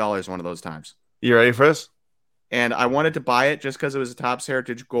 $100 one of those times. You ready for this? And I wanted to buy it just because it was a Topps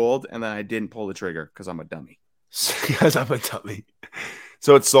Heritage Gold, and then I didn't pull the trigger because I'm a dummy. Because I'm a dummy.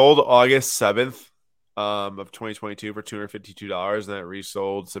 So it sold August 7th of 2022 for $252, and then it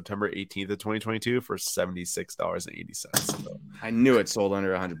resold September 18th of 2022 for $76.80. So. I knew it sold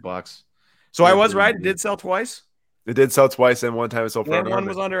under $100. So I was right. It did sell twice. It did sell twice, and one time it sold for and one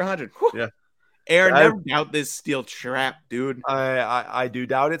was under 100. Yeah. Aaron, never doubt this steel trap, dude. I do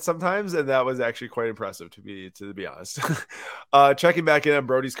doubt it sometimes, and that was actually quite impressive to be honest. Checking back in on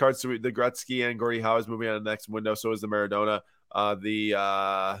Brody's cards, so the Gretzky and Gordie Howe is moving on to the next window. So is the Maradona.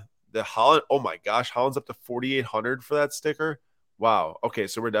 The Holland. Oh my gosh, Holland's up to 4,800 for that sticker. Wow. Okay,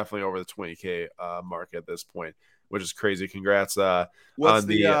 so we're definitely over the 20K mark at this point, which is crazy. Congrats.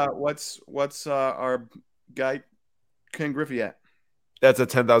 What's our guy Ken Griffey at? That's a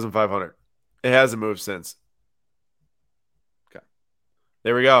 10,500. It hasn't moved since. Okay.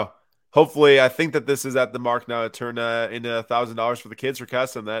 There we go. Hopefully, I think that this is at the mark now to turn into $1,000 for the kids for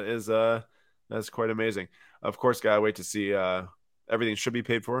custom. That's quite amazing. Of course, gotta wait to see. Everything should be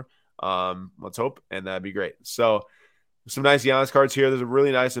paid for. Let's hope, and that'd be great. So, some nice Giannis cards here. There's a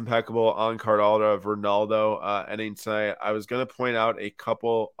really nice, impeccable on-card auto of Ronaldo ending tonight. I was gonna point out a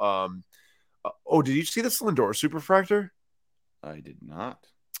couple. Did you see the Lindor Superfractor? I did not.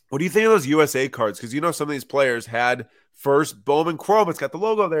 What do you think of those USA cards? Because some of these players had first Bowman Chrome. It's got the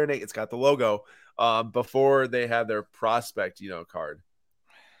logo there, Nate. It's got the logo before they had their prospect, card.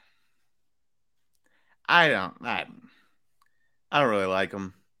 I don't really like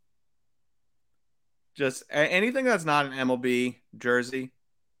them. Just anything that's not an MLB jersey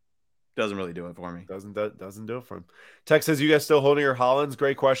doesn't really do it for me. Doesn't do it for him. Tex says, you guys still holding your Hollands?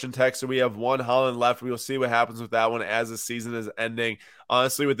 Great question, Tex. So we have one Holland left. We will see what happens with that one as the season is ending.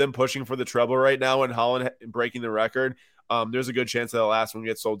 Honestly, with them pushing for the treble right now and Holland breaking the record, there's a good chance that the last one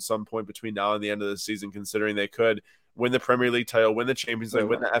gets sold some point between now and the end of the season, considering they could win the Premier League title, win the Champions League,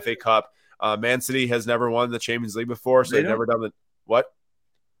 win the FA Cup. Man City has never won the Champions League before, so they've never done the – what?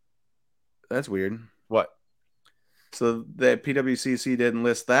 That's weird. What? So the PWCC didn't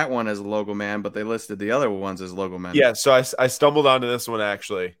list that one as a logo man, but they listed the other ones as logo men. Yeah, so I stumbled onto this one,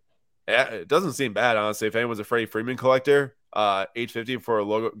 actually. It doesn't seem bad, honestly. If anyone's a Freddie Freeman collector, $850 for a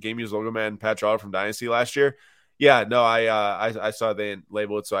logo game used logo man patch auto from Dynasty last year. Yeah, no, I saw they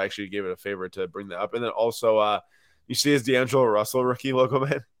labeled it, so I actually gave it a favor to bring that up. And then also, you see his D'Angelo Russell rookie logo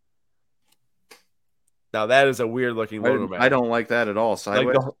man? Now, that is a weird-looking logo man. I don't like that at all.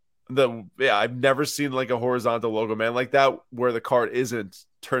 Sideways? I've never seen like a horizontal logo man like that where the card isn't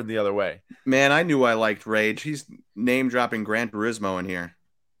turned the other way. Man, I knew I liked Rage. He's name dropping Gran Turismo in here.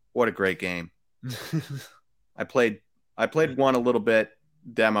 What a great game. I played one a little bit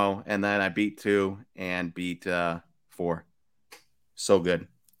demo, and then I beat 2 and beat 4. So good.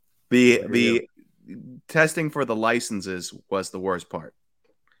 The testing for the licenses was the worst part.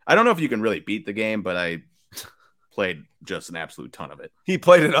 I don't know if you can really beat the game, but I played just an absolute ton of it. He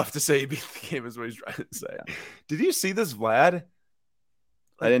played enough to say he beat the game is what he's trying to say. Yeah. Did you see this, Vlad?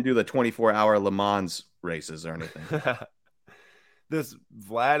 I didn't do the 24-hour Le Mans races or anything. This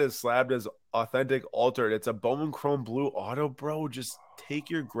Vlad is slabbed as authentic altered. It's a Bowman Chrome Blue auto, bro. Just take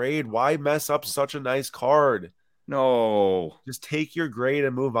your grade. Why mess up such a nice card? No. Just take your grade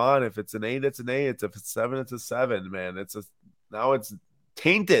and move on. If it's an 8, it's an 8. If it's 7, it's a 7, man. Now it's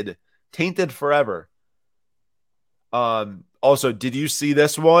tainted forever. Also, did you see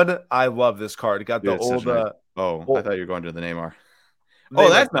this one? I love this card. It got the Dude, it's such old, a nice. Oh, I old thought you were going to the Neymar. Oh, name.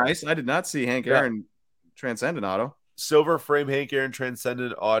 that's nice. I did not see Hank Yeah, Aaron Transcendent Auto. silver frame Hank Aaron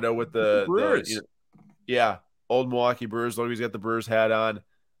Transcendent Auto with Brewers. yeah, old Milwaukee Brewers logo. He's got the Brewers hat on.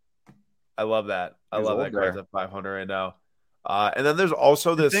 I love that. I He was love old that card's there. at 500 right now. And then there's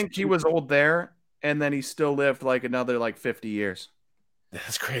also I this. think he was old there, and then he still lived like another like 50 years.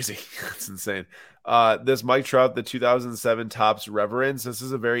 That's crazy. That's insane. This Mike Trout, the 2007 Topps Reverence. This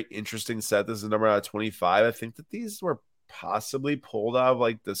is a very interesting set. This is number out of 25. I think that these were possibly pulled out of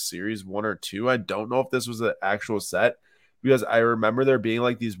like the series 1 or 2. I don't know if this was an actual set because I remember there being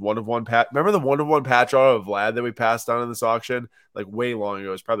like these one-of-one patch. Remember the one-of-one patch auto of Vlad that we passed on in this auction like way long ago?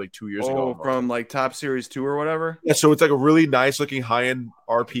 It was probably like 2 years ago. Oh, from like Top Series 2 or whatever. Yeah, so it's like a really nice looking high-end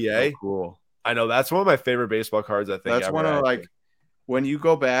RPA. Oh, cool. I know that's one of my favorite baseball cards. I think That's ever, one of actually. like when you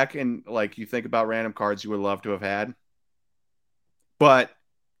go back and like you think about random cards you would love to have had. But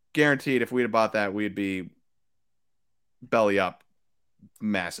guaranteed, if we'd have bought that, we'd be belly up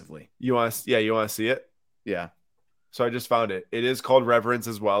massively. You want to see it? Yeah. So I just found it. It is called Reverence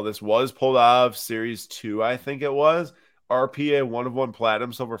as well. This was pulled out of Series 2, I think it was. RPA 1-of-1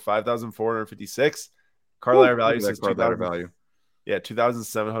 Platinum, silver 5,456. Card ladder value Look at since that card ladder 2000. value. Yeah,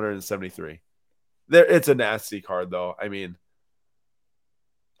 2,773. It's a nasty card, though. I mean,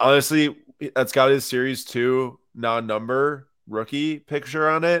 honestly, that's got his Series 2 non-number rookie picture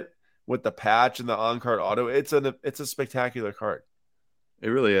on it with the patch and the on-card auto. It's a spectacular card. It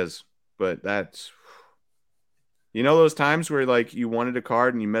really is. But that's those times where like you wanted a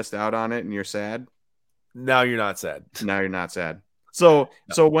card and you missed out on it and you're sad? Now you're not sad. Now you're not sad. So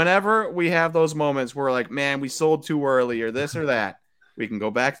whenever we have those moments where like, man, we sold too early or this or that, we can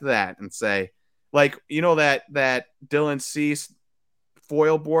go back to that and say, like, that Dylan Cease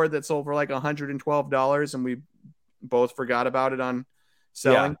foil board that sold for like $112 and we both forgot about it on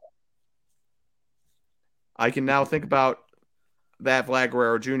selling. Yeah. I can now think about that Vlad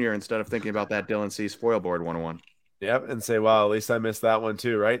Guerrero Jr. instead of thinking about that Dylan Cease foil board 101. Yep, and say, wow, at least I missed that one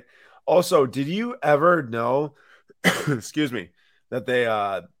too, right? Also, did you ever know, excuse me, that they,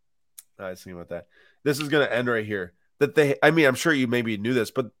 I was thinking about that. This is going to end right here. I'm sure you maybe knew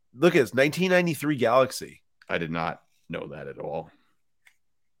this, but look at this, 1993 Galaxy. I did not know that at all.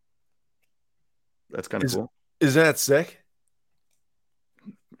 That's kind of cool. Isn't that sick?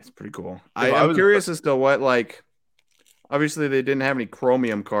 It's pretty cool. I'm curious as to what, like, obviously they didn't have any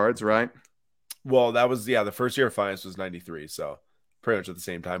chromium cards, right? Well, that was, the first year of Finance was 93, so pretty much at the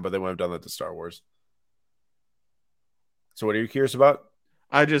same time, but they wouldn't have done that to Star Wars. So what are you curious about?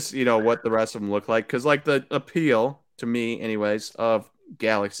 I just, what the rest of them look like, because, like, the appeal, to me anyways, of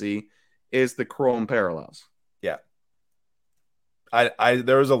Galaxy is the chrome parallels. Yeah.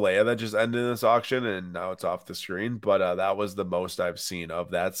 There was a Leia that just ended in this auction, and now it's off the screen, but that was the most I've seen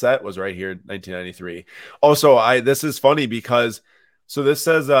of that set was right here in 1993. Also, this is funny because, so this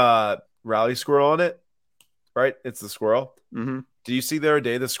says Rally Squirrel on it, right? It's the squirrel. Mm-hmm. Do you see the other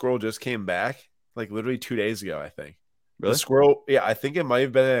day the squirrel just came back? Like literally 2 days ago, I think. Really? The squirrel, yeah, I think it might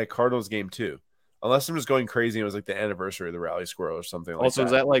have been at a Cardinals game too. Unless I'm just going crazy and it was like the anniversary of the Rally Squirrel or something like that. Also,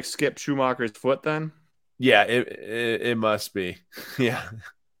 is that like Skip Schumacher's foot then? Yeah, it must be. Yeah.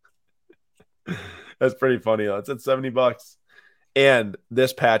 That's pretty funny though. It's at $70. And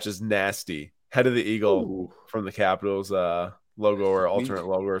this patch is nasty. Head of the Eagle from the Capitals logo or alternate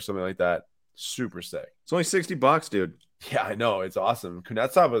logo or something like that. Super sick. It's only $60, dude. Yeah, I know. It's awesome.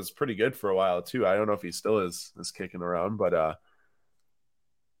 Kuznetsov was pretty good for a while too. I don't know if he still is kicking around, but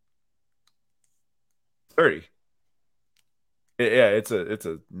 30. It's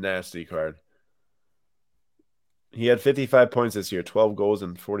a nasty card. He had 55 points this year, 12 goals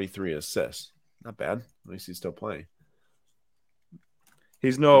and 43 assists. Not bad. At least he's still playing.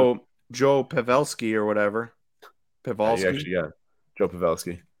 He's no Joe Pavelski or whatever. Pavelski? Yeah, Joe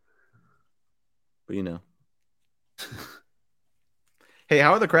Pavelski. But Hey,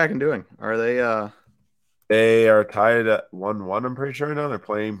 how are the Kraken doing? Are they They are tied at 1-1, I'm pretty sure right now. They're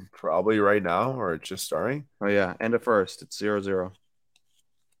playing probably right now, or it's just starting. Oh yeah, end of first. It's 0-0.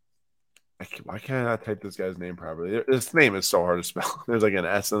 Why can't I not type this guy's name properly? This name is so hard to spell. There's like an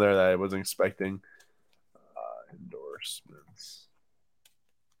S in there that I wasn't expecting. Endorsements.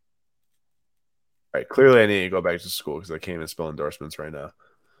 All right, clearly I need to go back to school because I can't even spell endorsements right now.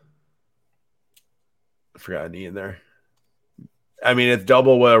 I forgot an E in there. I mean, it's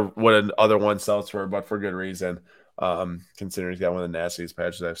double what an other one sells for, but for good reason. Considering he's got one of the nastiest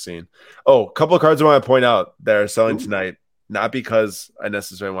patches I've seen. Oh, a couple of cards I want to point out that are selling tonight. Not because I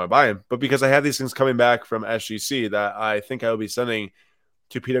necessarily want to buy them, but because I have these things coming back from SGC that I think I will be sending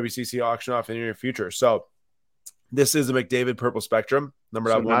to PWCC auction off in the near future. So This is a McDavid Purple Spectrum,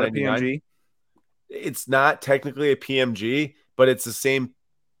 numbered So out not a 199. PMG. It's not technically a PMG, but it's the same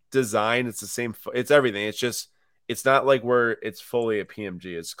design. It's the same. It's everything. It's just. It's not like where it's fully a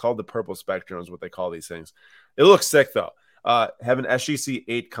PMG. It's called the Purple Spectrum, is what they call these things. It looks sick though. Have an SGC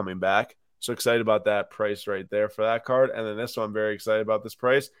 8 coming back. So excited about that price right there for that card. And then this one, I'm very excited about this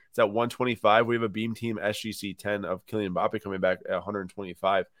price. It's at 125. We have a Beam Team SGC 10 of Kylian Mbappe coming back at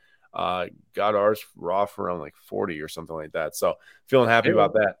 125. Got ours raw for around like 40 or something like that. So feeling happy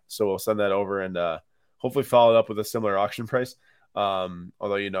about that. So we'll send that over and hopefully follow it up with a similar auction price.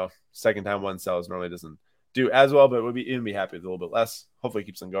 Although, second time one sells normally doesn't do as well, but we'd be happy with a little bit less. Hopefully it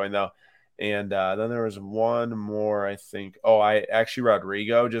keeps on going though. And then there was one more, I think.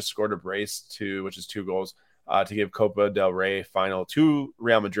 Rodrigo just scored a brace which is 2 goals to give Copa del Rey final to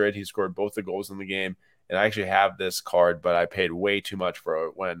Real Madrid. He scored both the goals in the game. And I actually have this card, but I paid way too much for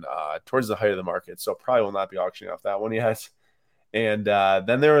it when towards the height of the market. So probably will not be auctioning off that one yet. And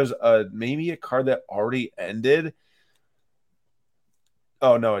then there was maybe a card that already ended.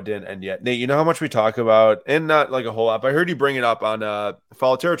 Oh, no, it didn't end yet. Nate, you know how much we talk about, and not like a whole lot, but I heard you bring it up on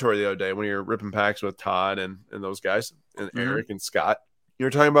Follow Territory the other day when you were ripping packs with Todd and those guys, and Eric and Scott. You were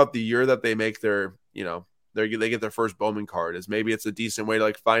talking about the year that they make their, they get their first Bowman card, is maybe it's a decent way to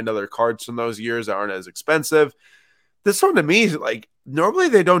like find other cards from those years that aren't as expensive. This one to me, like normally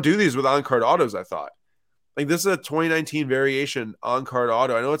they don't do these with on-card autos, I thought. Like this is a 2019 variation on-card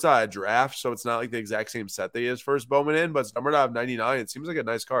auto. I know it's not a draft, so it's not like the exact same set they is first Bowman in, but it's numbered out of 99. It seems like a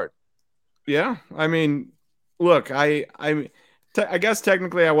nice card. Yeah, I mean, look, I guess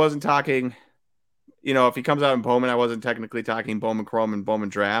technically I wasn't talking. If he comes out in Bowman, I wasn't technically talking Bowman Chrome and Bowman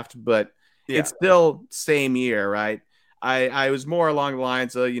Draft, but it's still same year, right? I was more along the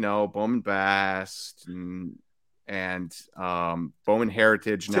lines of Bowman Best and Bowman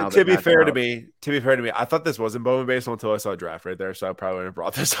Heritage. Now to be fair to me, I thought this wasn't Bowman baseball until I saw draft right there, so I probably would have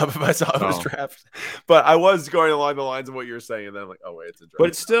brought this up if I saw it was draft. But I was going along the lines of what you're saying, and then I'm like, oh wait, it's a draft. But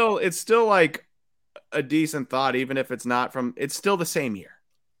it's still like a decent thought, even if it's not from. It's still the same year,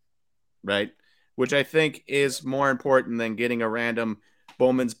 right? Which I think is more important than getting a random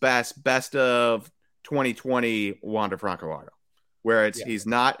Bowman's best of 2020 Wander Franco auto, where he's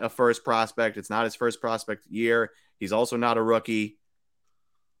not a first prospect. It's not his first prospect year. He's also not a rookie.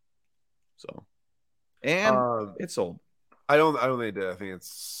 So, and it sold. I don't think it did. I think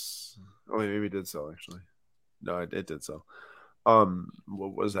it's maybe it did sell actually. No, it did sell.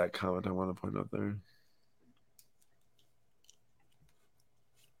 What was that comment I want to point out there?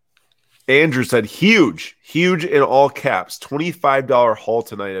 Andrew said, huge in all caps, $25 haul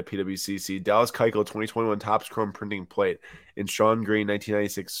tonight at PWCC. Dallas Keuchel 2021 Topps Chrome printing plate in Sean Green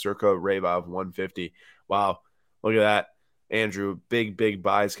 1996 Circa Rayvov 150. Wow, look at that, Andrew. Big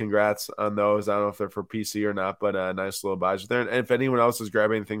buys. Congrats on those. I don't know if they're for PC or not, but nice little buys there. And if anyone else is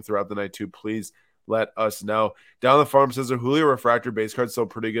grabbing anything throughout the night too, please let us know. Down the farm says the Julio refractor base card still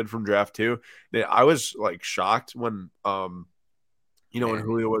pretty good from draft 2. I was like shocked when when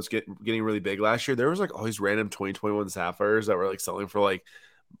Julio was getting really big last year. There was like all these random 2021 Sapphires that were like selling for like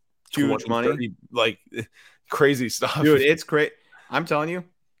huge money, 30, like crazy stuff. Dude, it's great. I'm telling you,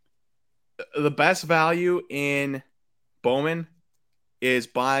 the best value in Bowman is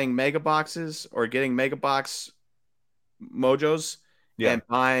buying mega boxes or getting mega box mojos and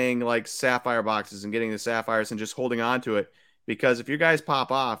buying like sapphire boxes and getting the sapphires and just holding on to it. Because if you guys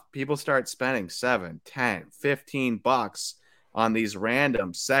pop off, people start spending $7, $10, $15 on these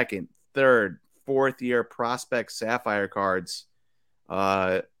random second, third, fourth year prospect sapphire cards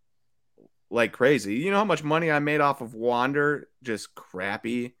like crazy. You know how much money I made off of Wander, just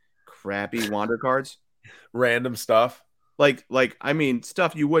crappy Wander cards? Random stuff. Like I mean,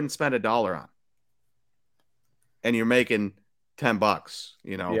 stuff you wouldn't spend $1 on. And you're making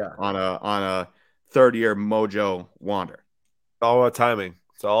 $10, on a third year mojo Wander. It's all about timing.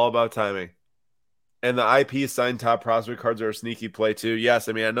 It's all about timing. And the IP signed top prospect cards are a sneaky play too. Yes,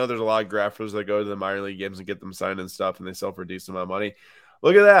 I mean, I know there's a lot of graphers that go to the minor league games and get them signed and stuff, and they sell for a decent amount of money.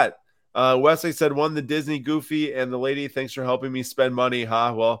 Look at that. Wesley said, won the Disney Goofy, and the lady, thanks for helping me spend money.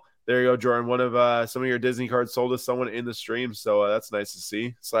 Well, there you go, Jordan. One of some of your Disney cards sold to someone in the stream, so that's nice to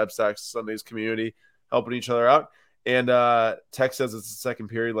see. Slabstacks Sundays community helping each other out. And Tech says it's the second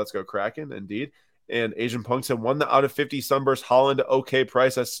period. Let's go Kraken, indeed. And Asian Punk said, won the out of 50 Sunburst Holland. Okay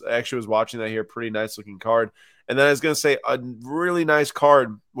price. I actually was watching that here. Pretty nice looking card. And then I was going to say a really nice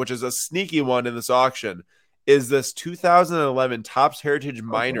card, which is a sneaky one in this auction, is this 2011 Topps Heritage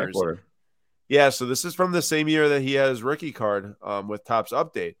Minors. Yeah, so this is from the same year that he had his rookie card with Topps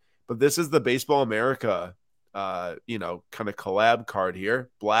Update. But this is the Baseball America kind of collab card here.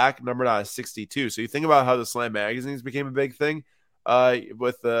 Black, numbered out of 62. So you think about how the Slam magazines became a big thing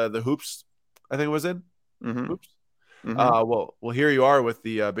with the hoops, I think it was in hoops. Well, here you are with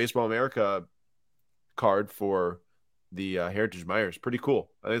the Baseball America card for the Heritage Myers. Pretty cool.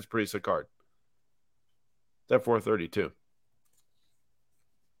 I think it's a pretty sick card. It's at 430 too.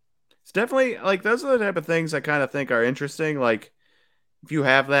 It's definitely like those are the type of things I kind of think are interesting. Like if you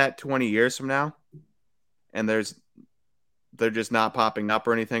have that 20 years from now and they're just not popping up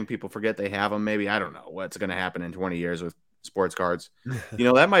or anything, people forget they have them. Maybe I don't know what's going to happen in 20 years with sports cards.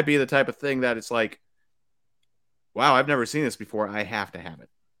 That might be the type of thing that it's like, wow, I've never seen this before. I have to have it.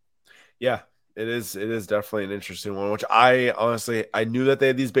 Yeah, it is. It is definitely an interesting one, which I knew that they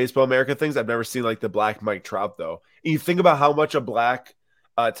had these Baseball America things. I've never seen like the black Mike Trout though. And you think about how much a black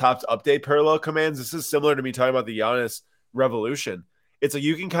Topps update parallel commands. This is similar to me talking about the Giannis Revolution. It's like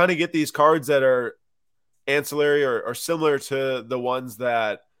you can kind of get these cards that are ancillary or similar to the ones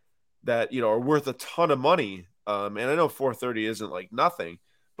that are worth a ton of money. And I know 430 isn't like nothing,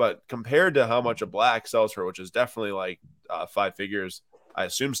 but compared to how much a black sells for, which is definitely like 5 figures, I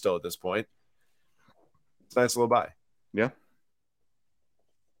assume still at this point, it's a nice little buy. Yeah.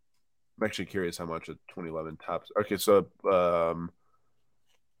 I'm actually curious how much a 2011 Topps. Okay, so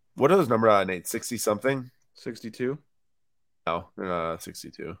what are those numbers on, Nate? 60 something? 62? No,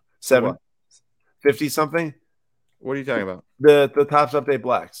 62. 50 something? What are you talking about? The Topps update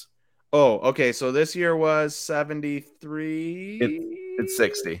blacks. Oh, okay. So this year was 73. It's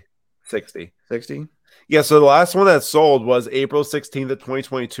 60. 60. 60? Yeah, so the last one that sold was April 16th of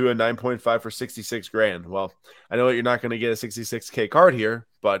 2022 at 9.5 for 66 grand. Well, I know you're not going to get a 66K card here,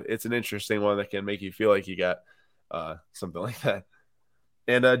 but it's an interesting one that can make you feel like you got something like that.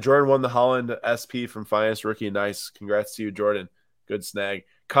 And Jordan won the Holland SP from Finest Rookie. Nice. Congrats to you, Jordan. Good snag.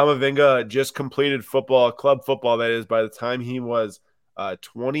 Kamavinga just completed club football, that is, by the time he was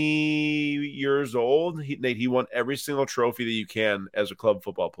 20 years old. He won every single trophy that you can as a club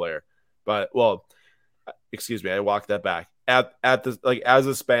football player. But, well, excuse me, I walked that back. At the as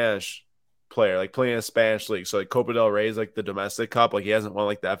a Spanish player, like playing in a Spanish league. So like Copa del Rey is like the domestic cup. Like he hasn't won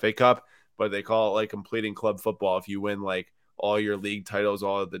like the FA Cup, but they call it like completing club football if you win like all your league titles,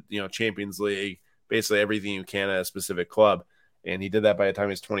 all of the Champions League, basically everything you can at a specific club. And he did that by the time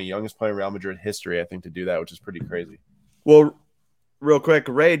he was 20. Youngest player in Real Madrid history, I think, to do that, which is pretty crazy. Well, real quick,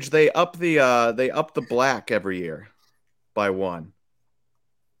 Rage, they up the black every year by 1.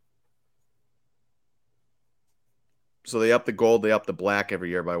 So they up the gold, they up the black every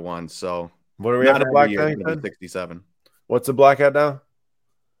year by 1. So what are we at for black now? 67. What's the black at now?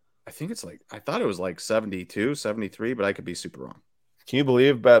 I think it's I thought it was like 72, 73, but I could be super wrong. Can you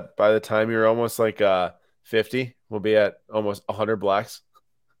believe that by the time you're almost like 50, we'll be at almost 100 blacks?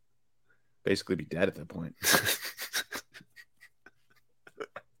 Basically be dead at that point.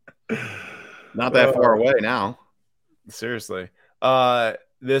 Not that far away now. Seriously.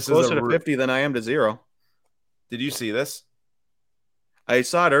 This closer to 50 than I am to 0. Did you see this? I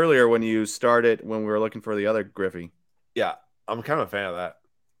saw it earlier when you started, when we were looking for the other Griffey. Yeah, I'm kind of a fan of that.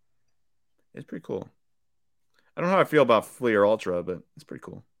 It's pretty cool. I don't know how I feel about Fleer Ultra, but it's pretty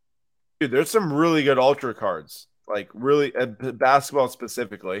cool. Dude, there's some really good Ultra cards, like really basketball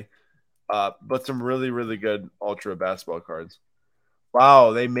specifically, but some really, really good Ultra basketball cards.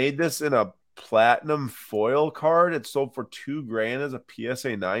 Wow, they made this in a platinum foil card. It sold for $2,000 as a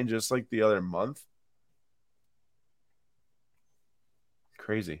PSA 9 just like the other month.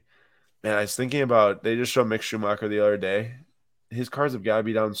 Crazy. Man, I was thinking about, they just showed Mick Schumacher the other day. His cards have got to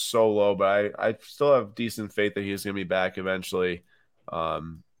be down so low, but I still have decent faith that he's going to be back eventually.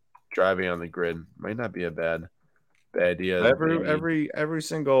 Driving on the grid might not be a bad idea. Every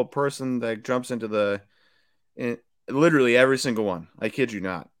single person that jumps into literally every single one, I kid you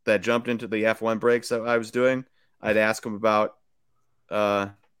not, that jumped into the F1 breaks that I was doing, I'd ask him about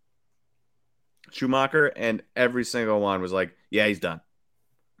Schumacher, and every single one was like, yeah, he's done.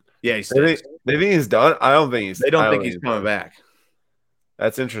 Yeah, he's they think he's done. I don't think he's. They don't think he's coming back.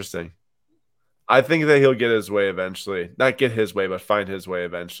 That's interesting. I think that he'll get his way eventually. Not get his way, but find his way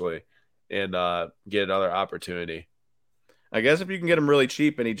eventually, and get another opportunity. I guess if you can get him really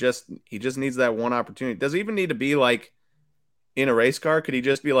cheap, and he just needs that one opportunity. Does he even need to be like in a race car? Could he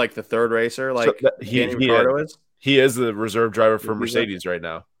just be like the third racer, like Danny Ricciardo is? He is the reserve driver for Mercedes right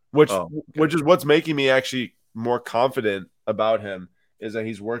now, which is what's making me actually more confident about him, is that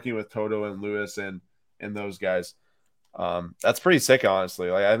he's working with Toto and Lewis and those guys. That's pretty sick, honestly.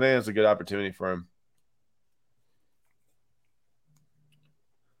 Like, I think it's a good opportunity for him.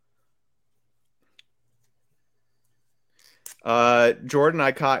 Jordan,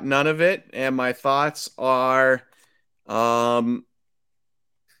 I caught none of it, and my thoughts are meh.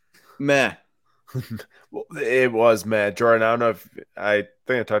 Well, it was, man. Jordan, I don't know if I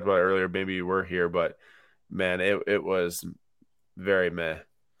think I talked about it earlier. Maybe you were here, but man, it was very meh.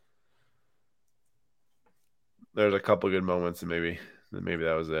 There's a couple good moments, and maybe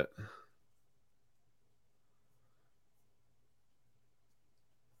that was it.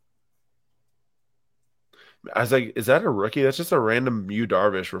 I was like, is that a rookie? That's just a random Yu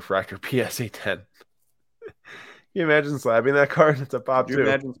Darvish refractor PSA 10. Can you imagine slapping that card? It's a Could pop you too.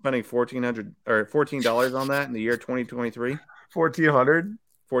 imagine spending $14 on that in the year 2023? 1,400.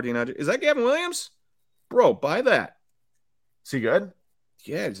 1400. Is that Gavin Williams? Bro, buy that. Is he good?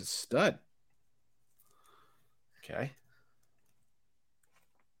 Yeah, he's a stud. Okay.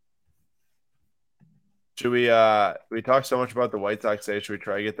 Should we talk so much about the White Sox today? Should we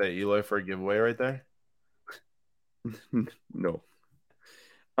try to get that Eloy for a giveaway right there? No.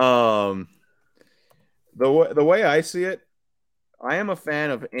 Um, the way I see it, I am a fan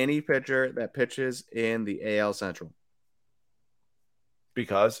of any pitcher that pitches in the AL Central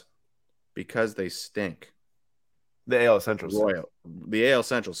Because because they stink. the AL Central stinks. The AL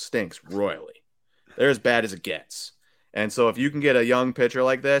Central stinks royally. They're as bad as it gets. And so if you can get a young pitcher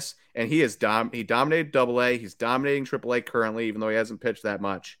like this, and he dominated AA, he's dominating AAA currently, even though he hasn't pitched that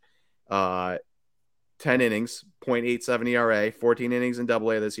much. 10 innings, 0.87 ERA, 14 innings in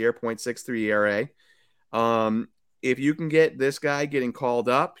AA this year, 0.63 ERA. If you can get this guy getting called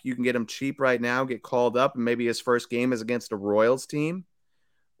up, you can get him cheap right now, get called up, and maybe his first game is against a Royals team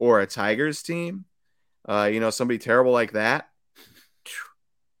or a Tigers team. Somebody terrible like that.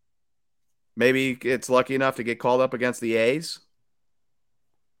 Maybe it's lucky enough to get called up against the A's.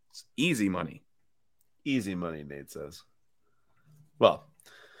 It's easy money. Easy money, Nate says. Well,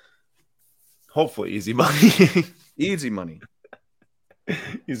 hopefully easy money. Easy money.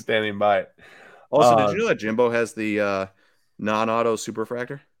 He's standing by it. Also, did you know that Jimbo has the non-auto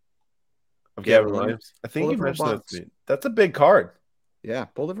superfractor? Of Gavin Williams? I think you mentioned that to me. That's a big card. Yeah,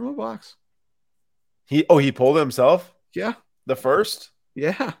 pulled it from a box. He pulled it himself? Yeah. The first?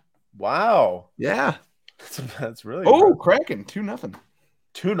 Yeah. Wow. Yeah. That's really cracking. 2-0.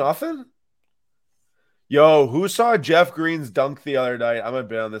 2-0? Yo, who saw Jeff Green's dunk the other night? I'm going to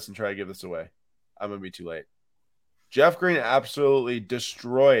bet on this and try to give this away. I'm going to be too late. Jeff Green absolutely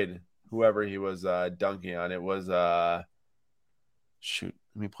destroyed whoever he was dunking on. It was, shoot,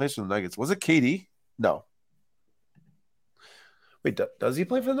 let me play some Nuggets. Was it KD? No. Wait, does he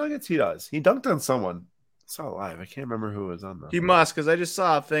play for the Nuggets? He does. He dunked on someone. I saw it live. I can't remember who it was on though. He must, because I just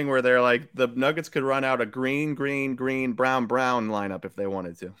saw a thing where they're like the Nuggets could run out a green, brown lineup if they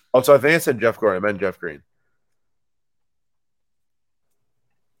wanted to. Oh, so I think I said Jeff Gordon. I meant Jeff Green.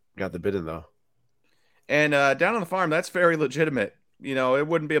 Got the bid in though. And down on the farm, that's very legitimate. It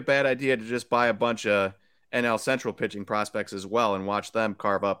wouldn't be a bad idea to just buy a bunch of NL Central pitching prospects as well and watch them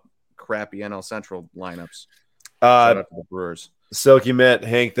carve up crappy NL Central lineups. Shout out to the Brewers. Silky Mitt,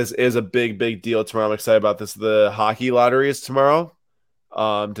 Hank, this is a big, big deal tomorrow. I'm excited about this. The hockey lottery is tomorrow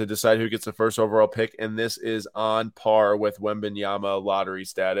to decide who gets the first overall pick, and this is on par with Wembanyama lottery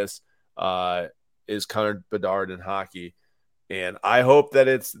status is Connor Bedard in hockey. And I hope that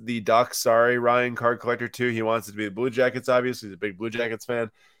it's the Ducks. Sorry, Ryan, card collector too. He wants it to be the Blue Jackets, obviously. He's a big Blue Jackets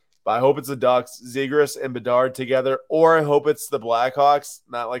fan. But I hope it's the Ducks, Zegras and Bedard together, or I hope it's the Blackhawks.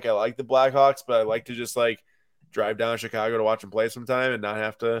 Not like I like the Blackhawks, but I like to just drive down to Chicago to watch them play sometime and not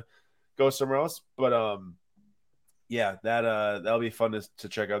have to go somewhere else. But yeah, that'll be fun to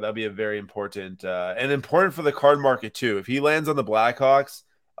check out. That'll be a very important and important for the card market too. If he lands on the Blackhawks,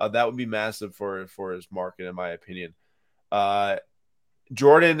 that would be massive for his market, in my opinion.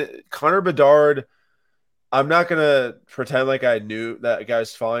 Jordan, Connor Bedard, I'm not gonna pretend like I knew that guy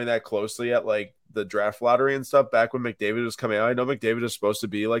was following that closely at the draft lottery and stuff back when McDavid was coming out. I know McDavid is supposed to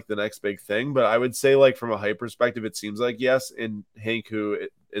be the next big thing, but I would say from a hype perspective, it seems like yes. And Hank, who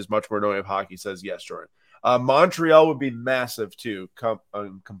is much more knowing of hockey, says yes, Jordan. Montreal would be massive too.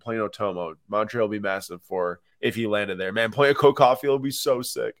 Complaino Tomo. Montreal would be massive for if he landed there. Man, playing Cole Caulfield would be so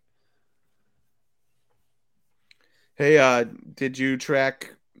sick. Hey, did you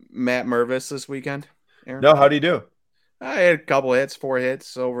track Matt Mervis this weekend, Aaron? No, how do you do? I had a couple hits, 4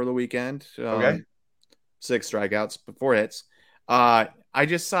 hits over the weekend. Okay. 6 strikeouts, but 4 hits. I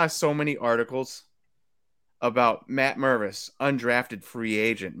just saw so many articles about Matt Mervis, undrafted free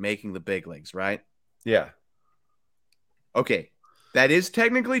agent, making the big leagues, right? Yeah. Okay. That is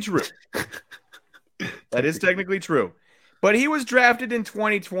technically true. That is technically true. But he was drafted in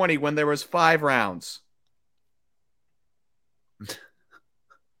 2020 when there was 5 rounds.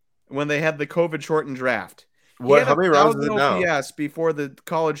 When they had the COVID shortened draft. He What? had How a many rounds is thousand it now? OPS before the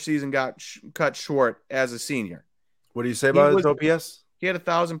college season got cut short as a senior. What do you say He about his was OPS? he had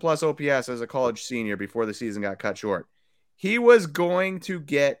 1,000+ OPS as a college senior before the season got cut short. He was going to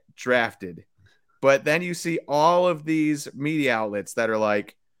get drafted, but then you see all of these media outlets that are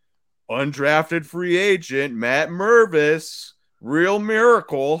like, undrafted free agent Matt Mervis, real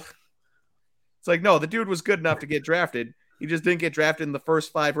miracle. It's like, no, the dude was good enough to get drafted. He just didn't get drafted in the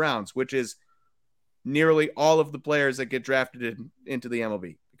first 5 rounds, which is nearly all of the players that get drafted into the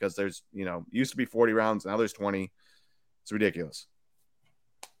MLB, because there's, used to be 40 rounds. Now there's 20. It's ridiculous.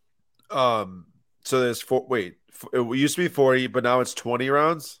 So there's it used to be 40, but now it's 20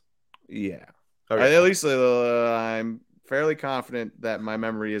 rounds. Yeah. Okay. At least I'm fairly confident that my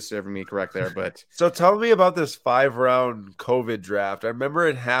memory is serving me correct there. But So tell me about this 5-round COVID draft. I remember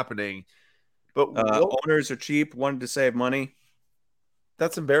it happening, but owners are cheap, wanted to save money.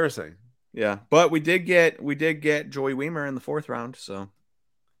 That's embarrassing. Yeah, but we did get Joey Weimer in the 4th round. So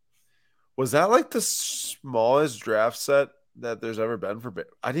was that like the smallest draft set that there's ever been for?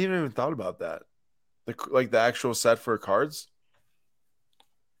 I didn't even thought about that. The actual set for cards.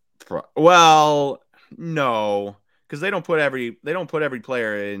 Well, no, because they don't put every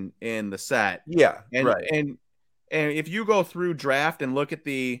player in the set. Yeah, and right. And if you go through draft and look at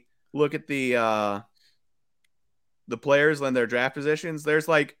the players and their draft positions, there's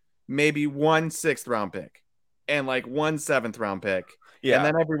like maybe 1 6th round pick and like 1 7th round pick. Yeah. And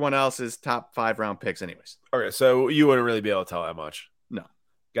then everyone else is top 5 round picks anyways. Okay. So you wouldn't really be able to tell that much. No.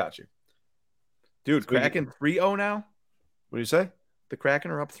 Got you. Dude, Kraken 3-0 now. What do you say? The Kraken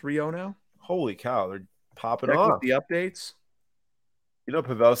are up 3-0 now. Holy cow. They're popping Check off. with the updates. You know,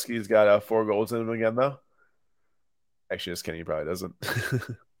 Pavelski's got 4 goals in him again, though. Actually, just kidding. He probably doesn't.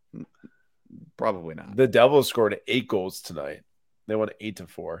 Probably not. The Devils scored 8 goals tonight. They won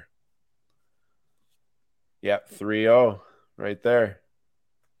 8-4. Yep, 3-0 right there.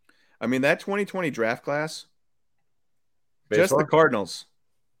 I mean, that 2020 draft class, Baseball? just the Cardinals.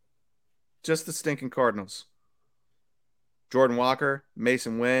 Just the stinking Cardinals. Jordan Walker,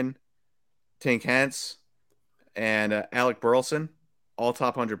 Mason Wynn, Tink Hence, and Alec Burleson, all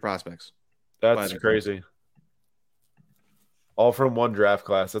top 100 prospects. That's crazy. All from one draft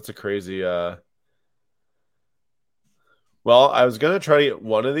class. That's a crazy. Well, I was gonna try to get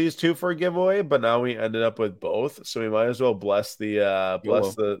one of these 2 for a giveaway, but now we ended up with both, so we might as well bless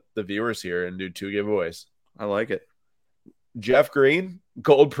the viewers here and do 2 giveaways. I like it. Jeff Green,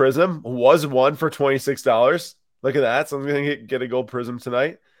 gold prism, was 1 for $26. Look at that. So I'm gonna get a gold prism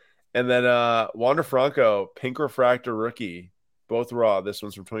tonight. And then Wander Franco, pink refractor rookie, both raw. This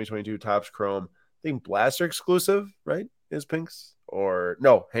one's from 2022 Topps Chrome. I think Blaster exclusive, right? Is pinks or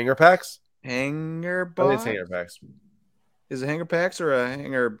no hanger packs? Hanger box. box. It's hanger packs. Is it hanger packs or a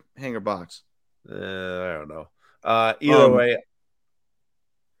hanger box? I don't know. Either way,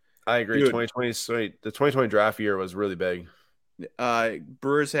 I agree. Dude, 2020, sweet. The 2020 draft year was really big.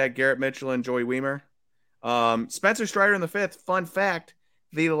 Brewers had Garrett Mitchell and Joey Weimer. Spencer Strider in the 5th. Fun fact: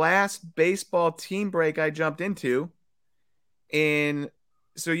 the last baseball team break I jumped into, so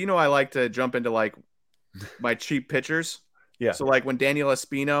I like to jump into like my cheap pitchers. Yeah. So like when Daniel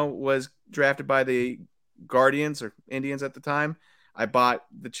Espino was drafted by the Guardians or Indians at the time, I bought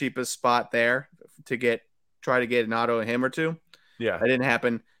the cheapest spot there to try to get an auto of him or 2. Yeah. That didn't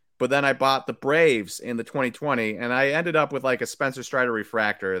happen. But then I bought the Braves in the 2020, and I ended up with like a Spencer Strider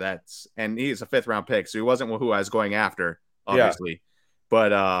refractor. And he's a 5th round pick, so he wasn't who I was going after, obviously. Yeah.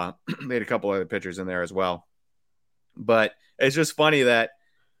 But they had a couple other pitchers in there as well. But it's just funny that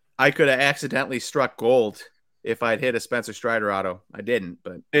I could have accidentally struck gold if I'd hit a Spencer Strider auto. I didn't,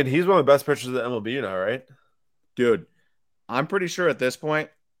 and he's one of the best pitchers of the MLB now, right? Dude, I'm pretty sure at this point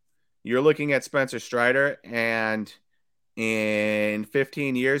you're looking at Spencer Strider, and in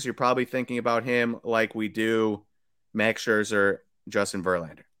 15 years you're probably thinking about him like we do Max Scherzer, Justin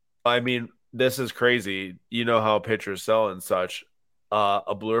Verlander. I mean, this is crazy. You know how pitchers sell and such.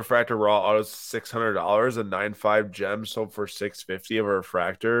 A blue refractor raw auto is $600, a 9.5 gem sold for $650 of a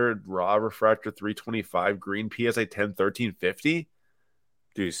refractor, raw refractor $325, green PSA 10 $1350.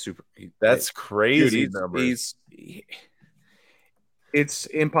 Dude, super. That's crazy numbers. It's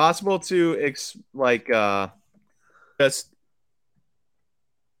impossible to just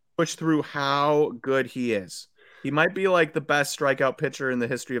push through how good he is. He might be like the best strikeout pitcher in the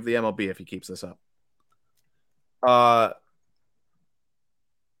history of the MLB if he keeps this up.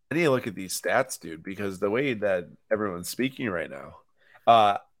 I need to look at these stats, dude, because the way that everyone's speaking right now.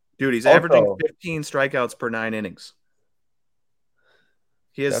 Dude, he's averaging 15 strikeouts per 9 innings.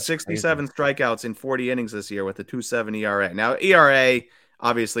 He has 67 strikeouts in 40 innings this year with a 2.7 ERA. Now, ERA,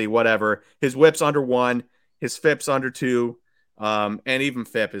 obviously, whatever. His whip's under 1. His FIP's under 2. And even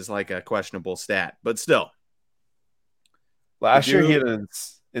FIP is like a questionable stat, but still. Last year he had an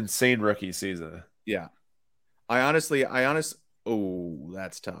insane rookie season. Yeah. Oh,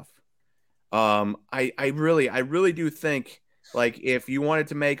 that's tough. I really do think like if you wanted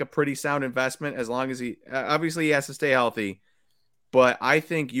to make a pretty sound investment, as long as he obviously he has to stay healthy, but I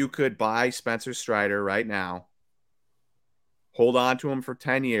think you could buy Spencer Strider right now, hold on to him for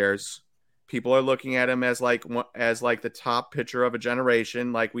 10 years. People are looking at him as like the top pitcher of a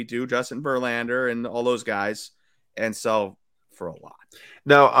generation, like we do Justin Verlander and all those guys, and sell for a lot.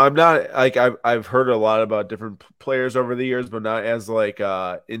 Now, I'm not like I've heard a lot about different players over the years, but not as like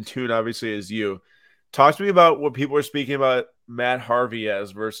in tune, obviously, as you. Talk to me about what people are speaking about Matt Harvey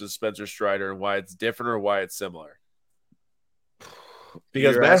as versus Spencer Strider and why it's different or why it's similar.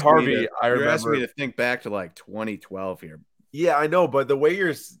 Because Matt Harvey, I remember. You're asking me to think back to like 2012 here. Yeah, I know, but the way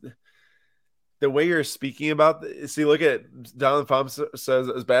you're speaking about, see, look at Donald Pham says,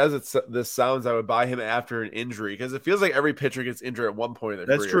 as bad as this sounds, I would buy him after an injury because it feels like every pitcher gets injured at one point in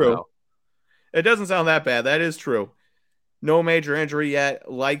their career. That's true. Now. It doesn't sound that bad. That is true. No major injury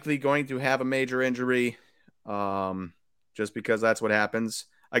yet. Likely going to have a major injury, just because that's what happens.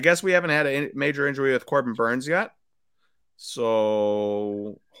 I guess we haven't had a major injury with Corbin Burns yet,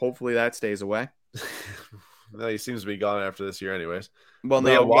 so hopefully that stays away. No, he seems to be gone after this year, anyways. Well,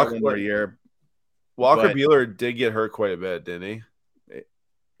 no, one more year. Walker Buehler did get hurt quite a bit, didn't he?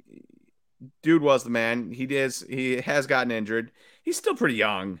 Dude was the man. He has gotten injured. He's still pretty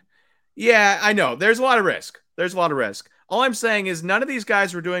young. Yeah, I know. There's a lot of risk. All I'm saying is none of these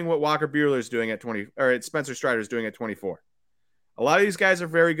guys were doing what Walker Buehler is doing at 20, or Spencer Strider is doing at 24. A lot of these guys are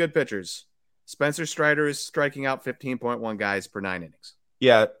very good pitchers. Spencer Strider is striking out 15.1 guys per 9 innings.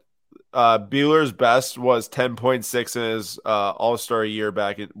 Yeah. Buehler's best was 10.6 in his All-Star year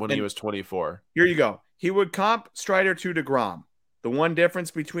back when he was 24. Here you go. He would comp Strider to DeGrom. The one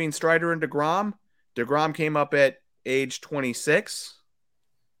difference between Strider and DeGrom came up at age 26,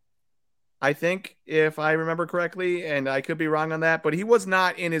 I think, if I remember correctly, and I could be wrong on that, but he was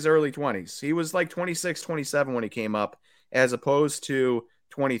not in his early 20s. He was like 26, 27 when he came up, as opposed to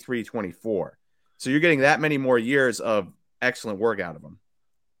 23, 24. So you're getting that many more years of excellent work out of him.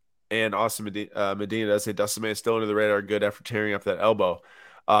 And Austin Medina does say Dustin May is still under the radar good after tearing up that elbow.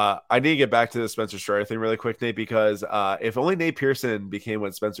 I need to get back to the Spencer Strider thing really quick, Nate, because if only Nate Pearson became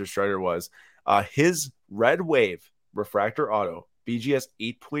what Spencer Strider was, his Red Wave refractor auto, BGS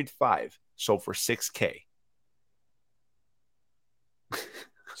 8.5, sold for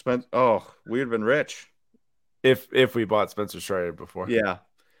 $6,000. We would have been rich. If we bought Spencer Strider before. Yeah.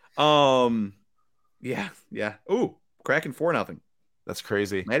 Yeah. Ooh, cracking 4-0. That's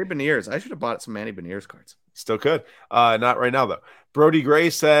crazy. Manny Beniers. I should have bought some Manny Beniers cards. Still could. Not right now, though. Brody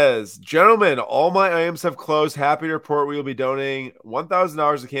Gray says, gentlemen, all my IMs have closed. Happy to report we will be donating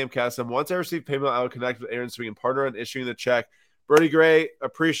 $1,000 to Camp Cassim. Once I receive payment, I will connect with Aaron so we can partner on issuing the check. Brody Gray,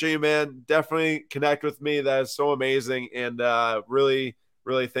 appreciate you, man. Definitely connect with me. That is so amazing. And really,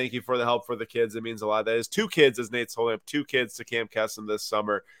 really thank you for the help for the kids. It means a lot. That is 2 kids, as Nate's holding up, 2 kids to Camp Cassim this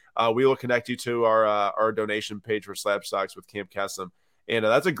summer. We will connect you to our donation page for Slab Stocks with Camp Cassim. And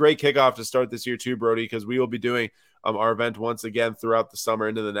that's a great kickoff to start this year too, Brody, because we will be doing our event once again throughout the summer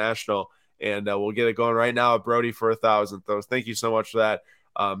into the National. And we'll get it going right now at Brody for 1,000. So thank you so much for that.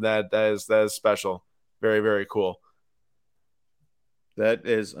 That is special. Very, very cool. That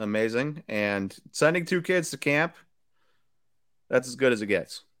is amazing. And sending 2 kids to camp, that's as good as it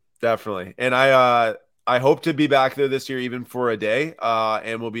gets. Definitely. And I hope to be back there this year, even for a day.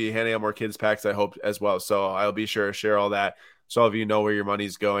 And we'll be handing out more kids packs, I hope, as well. So I'll be sure to share all that, so all of you know where your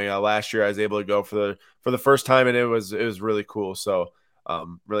money's going. Last year I was able to go for the first time, and it was really cool. So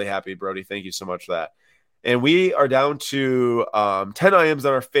really happy, Brody. Thank you so much for that. And we are down to 10 items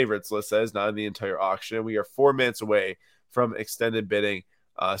on our favorites list. That is not in the entire auction. We are 4 minutes away from extended bidding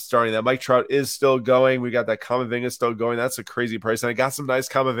starting. That Mike Trout is still going. We got that Kamavinga still going. That's a crazy price. And I got some nice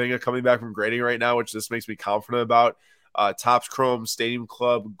Kamavinga coming back from grading right now, which this makes me confident about. Topps Chrome Stadium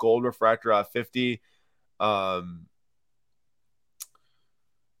Club Gold Refractor 50.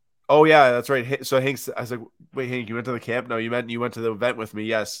 Oh, yeah, that's right. So Hank, I was like, wait, Hank, you went to the camp? No, you went to the event with me.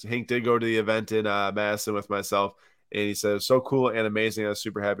 Yes, Hank did go to the event in Madison with myself. And he said, so cool and amazing. I was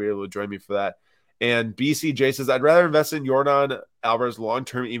super happy able to join me for that. And BCJ says, I'd rather invest in Yordan Alvarez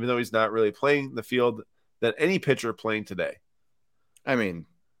long-term, even though he's not really playing the field, than any pitcher playing today. I mean,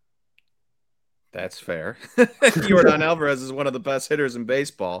 that's fair. Yordan Alvarez is one of the best hitters in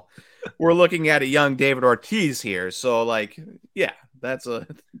baseball. We're looking at a young David Ortiz here. So, like, yeah, that's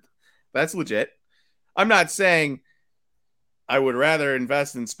legit. I'm not saying I would rather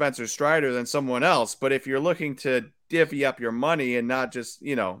invest in Spencer Strider than someone else. But if you're looking to divvy up your money and not just,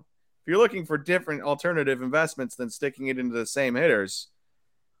 if you're looking for different alternative investments than sticking it into the same hitters,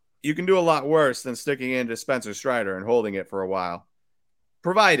 you can do a lot worse than sticking into Spencer Strider and holding it for a while.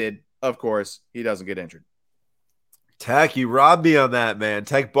 Provided, of course, he doesn't get injured. Tech, you robbed me on that, man.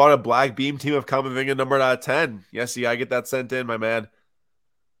 Tech bought a black beam team of Kamavinga numbered out of 10. Yes, you gotta get that sent in, my man.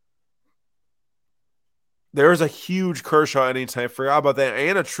 There's a huge Kershaw anytime. Forgot about that.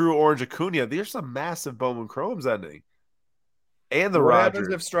 And a true orange Acuna. These are some massive Bowman Chromes ending. And the What Rogers.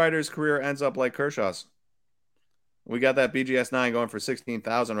 happens if Strider's career ends up like Kershaw's? We got that BGS 9 going for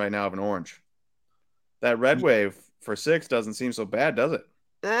 16,000 right now of an orange. That red wave for 6 doesn't seem so bad, does it?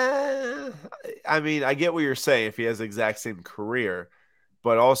 I mean, I get what you're saying if he has the exact same career,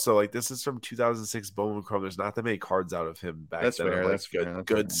 but also like this is from 2006 Bowman Chrome. There's not that many cards out of him back That's then. fair. Like that's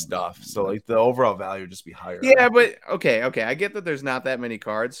good fair. stuff. So like the overall value would just be higher. Yeah, but okay. I get that there's not that many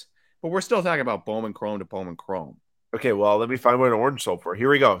cards, but we're still talking about Bowman Chrome to Bowman Chrome. Okay, well, let me find what an orange sold for. Here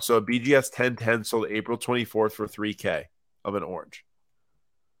we go. So a BGS 1010 sold April 24th for $3K of an orange.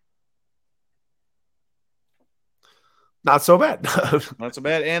 Not so bad. Not so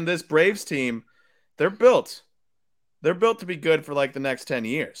bad. And this Braves team, they're built. They're built to be good for like the next 10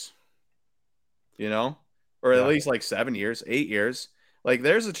 years. Or at least like 7 years, 8 years. Like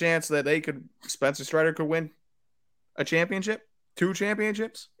there's a chance that Spencer Strider could win a championship, 2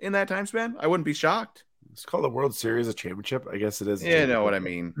 championships in that time span. I wouldn't be shocked. It's called the World Series a championship. I guess it is. Yeah, you know what I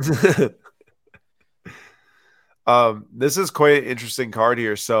mean. This is quite an interesting card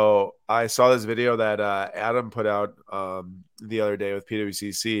here. So I saw this video that Adam put out the other day with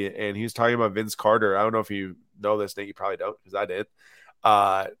PWCC, and he was talking about Vince Carter. I don't know if you know this, Nate. You probably don't, because I did.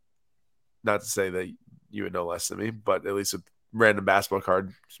 Not to say that you would know less than me, but at least a random basketball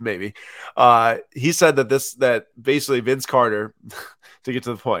card, maybe. He said that basically Vince Carter, to get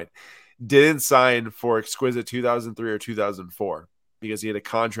to the point, didn't sign for Exquisite 2003 or 2004 because he had a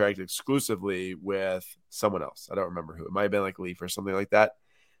contract exclusively with someone else. I don't remember who. It might have been like Leaf or something like that.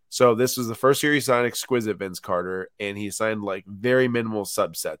 So this was the first year he signed Exquisite Vince Carter, and he signed like very minimal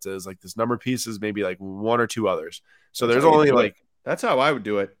subsets. It was like this number of pieces, maybe like 1 or 2 others. So there's only like... That's how I would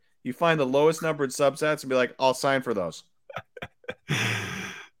do it. You find the lowest numbered subsets and be like, I'll sign for those.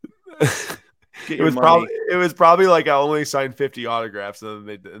 It was probably like I only signed 50 autographs, and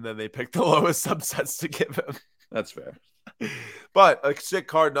then they picked the lowest subsets to give him. That's fair. But a sick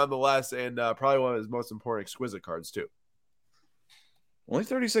card nonetheless, and probably one of his most important Exquisite cards too. Only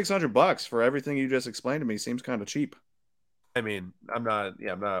 $3,600 for everything you just explained to me seems kind of cheap. I mean, I'm not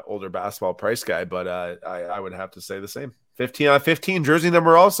an older basketball price guy, but I would have to say the same. 15 out of 15 jersey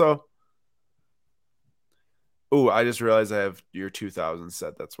number also. Oh, I just realized I have your 2000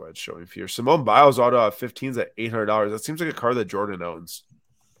 set. That's why it's showing for you. Simone Biles auto at 15s at $800. That seems like a card that Jordan owns.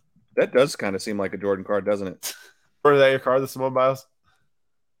 That does kind of seem like a Jordan card, doesn't it? Or is that your card, the Simone Biles?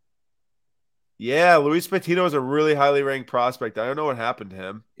 Yeah, Luis Patino is a really highly ranked prospect. I don't know what happened to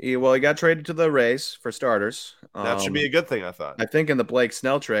him. He got traded to the Rays for starters. That should be a good thing, I thought. I think in the Blake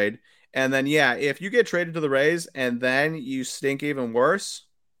Snell trade. And then, yeah, if you get traded to the Rays and then you stink even worse,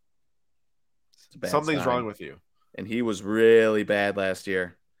 something's wrong with you. And he was really bad last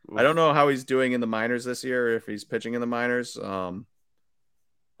year. Oof. I don't know how he's doing in the minors this year, if he's pitching in the minors.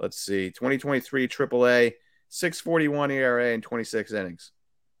 Let's see. 2023 AAA, 6.41 ERA and 26 innings.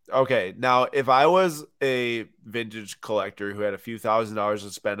 Okay, now if I was a vintage collector who had a few $1,000s to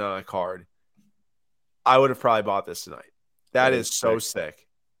spend on a card, I would have probably bought this tonight. That is so sick.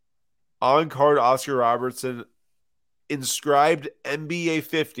 On card Oscar Robertson, inscribed NBA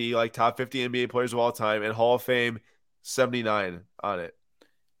 50, like top 50 NBA players of all time, and Hall of Fame 79 on it.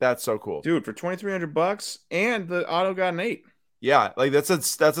 That's so cool, dude. For $2,300, and the auto got an 8. Yeah, like that's a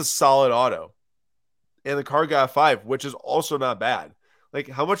solid auto, and the card got a 5, which is also not bad. Like,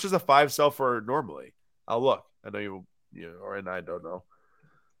 how much does a 5 sell for normally? I'll look. I know you or and I don't know.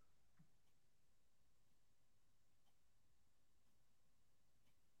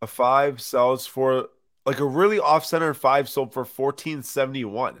 A 5 sells for, like, a really off-center 5 sold for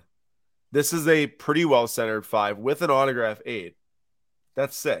 $1,471. This is a pretty well-centered 5 with an autograph 8.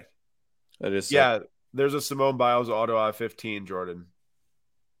 That's sick. That is sick. Yeah, there's a Simone Biles auto at 15, Jordan.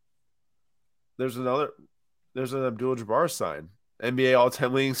 There's an Abdul-Jabbar sign. NBA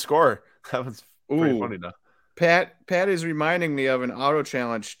all-time leading scorer. That one's pretty funny now. Pat is reminding me of an auto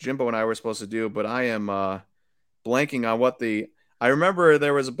challenge Jimbo and I were supposed to do, but I am blanking on what I remember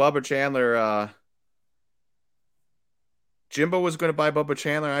there was a Bubba Chandler. Jimbo was going to buy Bubba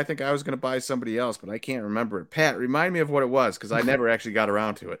Chandler. I think I was going to buy somebody else, but I can't remember it. Pat, remind me of what it was, because I never actually got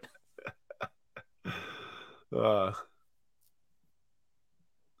around to it.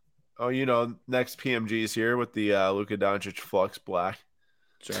 Oh, next PMG's here with the Luka Doncic Flux Black.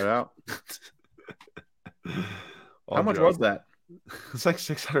 Shout out. How All much drugs. was that? It's like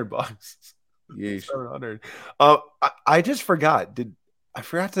 $600. Yeesh. 700. I just forgot. I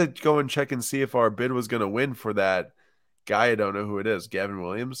forgot to go and check and see if our bid was going to win for that guy. I don't know who it is. Gavin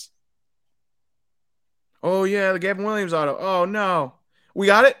Williams. Oh yeah, the Gavin Williams auto. Oh no, we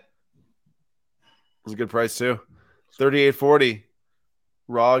got it. It was a good price too. 38.40.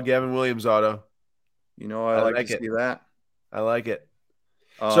 Raw Gavin Williams auto. I like to see that. I like it.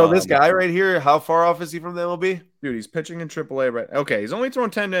 So this guy right here, how far off is he from the MLB? Dude, he's pitching in AAA right. Okay, he's only thrown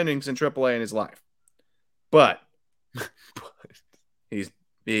 10 innings in AAA in his life, but he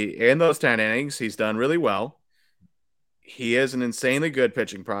in those 10 innings, he's done really well. He is an insanely good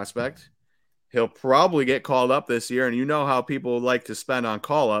pitching prospect. He'll probably get called up this year, and you know how people like to spend on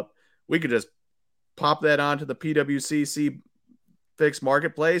call up. We could just pop that onto the PWCC fixed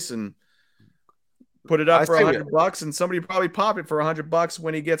marketplace and put it up for $100, and somebody probably pop it for $100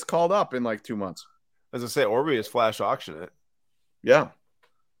 when he gets called up in like 2 months. As I say, Orby is flash auction it. Yeah,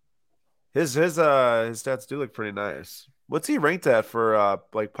 his stats do look pretty nice. What's he ranked at for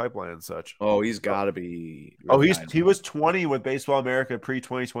like pipeline and such? Oh, he's got to be. He was 20 with Baseball America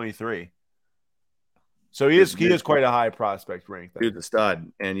pre-2023. So he is quite a high prospect rank. Dude, the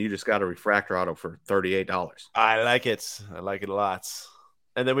stud, and you just got a refractor auto for $38. I like it. I like it a lot.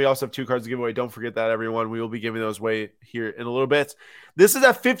 And then we also have 2 cards to give away. Don't forget that, everyone. We will be giving those away here in a little bit. This is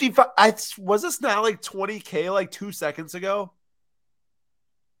at 55. Was this not like 20K like 2 seconds ago?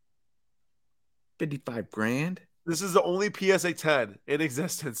 55 grand? This is the only PSA 10 in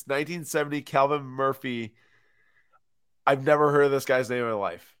existence. 1970 Calvin Murphy. I've never heard of this guy's name in my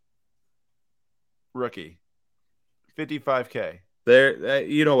life. Rookie. 55K. There,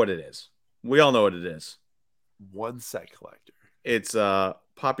 you know what it is. We all know what it is. One set collector. It's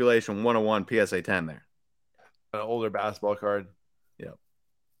Population 101 PSA 10 there. An older basketball card. Yep.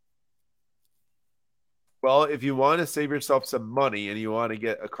 Well, if you want to save yourself some money and you want to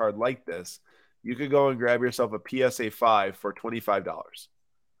get a card like this, you could go and grab yourself a PSA 5 for $25.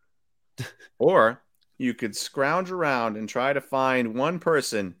 Or you could scrounge around and try to find one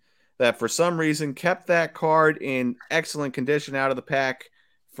person that for some reason kept that card in excellent condition out of the pack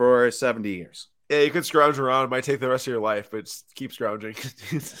for 70 years. Yeah, you could scrounge around. It might take the rest of your life, but just keep scrounging.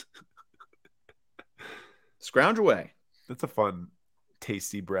 Scrounge away. That's a fun,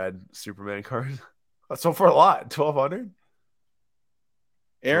 tasty bread Superman card. That's sold for a lot. $1,200.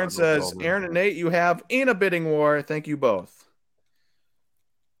 Aaron says, Aaron and Nate, you have in a bidding war. Thank you both.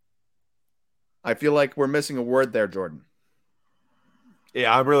 I feel like we're missing a word there, Jordan.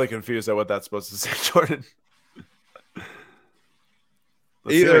 Yeah, I'm really confused at what that's supposed to say, Jordan.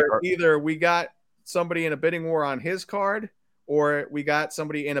 Either we got somebody in a bidding war on his card, or we got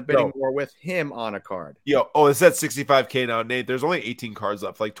somebody in a bidding war with him on a card. It's at 65K now, Nate. There's only 18 cards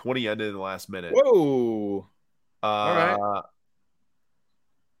left. Like 20 ended in the last minute. Whoa. All right.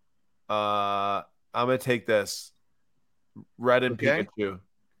 I'm gonna take this. Red and Pikachu.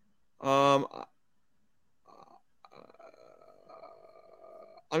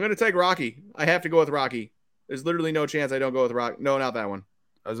 I'm gonna take Rocky. I have to go with Rocky. There's literally no chance I don't go with Rocky. No, not that one.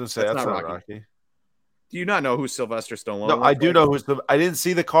 I was gonna say that's not Rocky. Do you not know who Sylvester Stallone? No, I do know who's I didn't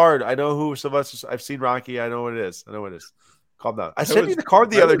see the card. I know who Sylvester. I've seen Rocky. I know what it is. Calm down. I sent you the card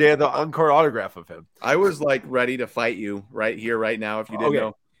the other day, the on-card autograph of him. I was like ready to fight you right here, right now. If you didn't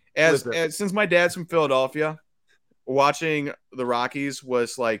know, as since my dad's from Philadelphia, watching the Rockies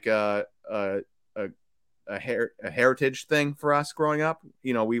was like a heritage thing for us growing up.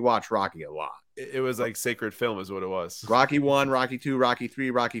 We watched Rocky a lot. It was like sacred film is what it was. Rocky 1, Rocky 2, Rocky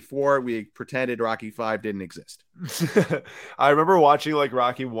 3, Rocky 4. We pretended Rocky 5 didn't exist. I remember watching like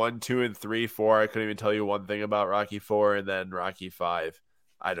Rocky 1, 2, and 3, 4. I couldn't even tell you one thing about Rocky 4, and then Rocky 5.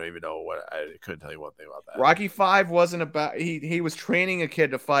 I don't even know I couldn't tell you one thing about that. Rocky 5 wasn't about he was training a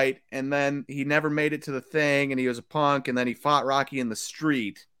kid to fight, and then he never made it to the thing, and he was a punk, and then he fought Rocky in the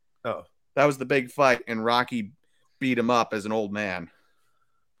street. Oh. That was the big fight, and Rocky beat him up as an old man.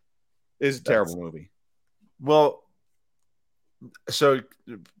 It's a terrible movie. Well, so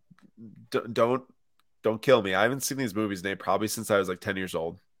don't kill me. I haven't seen these movies, Nate, probably since I was like 10 years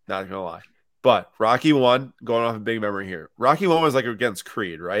old. Not gonna lie. But Rocky 1, going off a big memory here. Rocky 1 was like against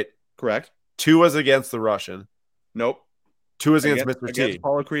Creed, right? Correct. 2 was against the Russian. Nope. 2 was against Mr. T. Against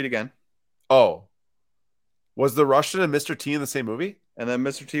Apollo Creed again. Oh. Was the Russian and Mr. T in the same movie? And then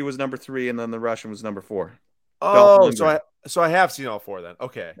Mr. T was number 3, and then the Russian was number 4. Oh, so I have seen all 4 then.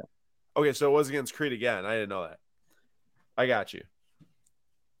 Okay. Yeah. Okay, so it was against Creed again. I didn't know that. I got you.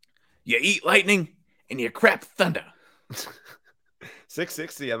 You eat lightning and you crap thunder.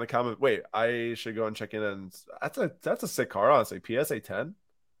 660 on the comment. Wait, I should go and check in. And that's a sick car, honestly. PSA 10.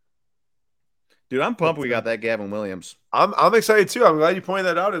 Dude, I'm pumped we got that Gavin Williams. I'm excited too. I'm glad you pointed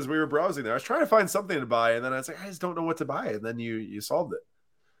that out as we were browsing there. I was trying to find something to buy, and then I was like, I just don't know what to buy. And then you solved it.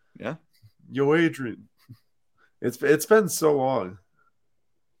 Yeah. Yo, Adrian. It's been so long.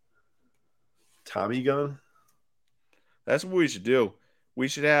 Tommy gun. That's what we should do. We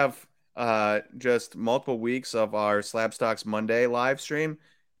should have just multiple weeks of our Slab Stocks Monday live stream,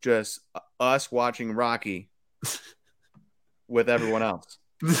 just us watching Rocky with everyone else.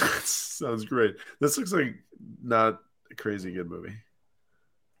 Sounds great. This looks like not a crazy good movie.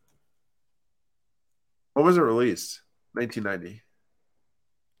 When was it released? 1990.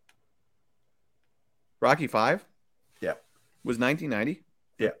 Rocky 5? Yeah. Was 1990?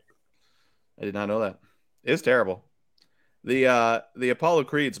 Yeah. I did not know that. It's terrible. The Apollo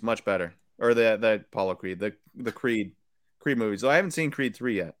Creed's much better. Or the Apollo Creed, the Creed movies. So I haven't seen Creed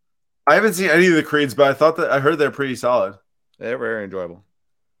 3 yet. I haven't seen any of the Creeds, but I heard they're pretty solid. They're very enjoyable.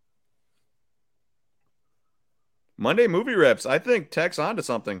 Monday movie rips. I think Tech's onto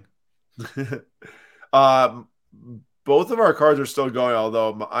something. Both of our cards are still going,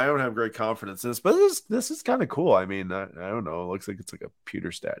 although I don't have great confidence in this. But this is kind of cool. I mean, I don't know. It looks like it's like a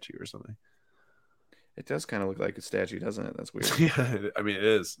pewter statue or something. It does kind of look like a statue, doesn't it? That's weird. Yeah, I mean it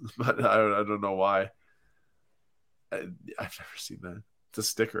is, but I don't know why. I've never seen that. It's a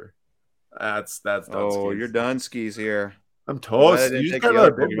sticker. That's oh, you're done skis here. I'm toast. You just got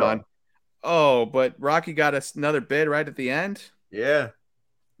another bid on. Oh, but Rocky got us another bid right at the end. Yeah.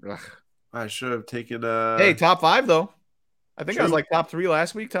 Ugh. I should have taken Hey, top 5 though. I think I was like top 3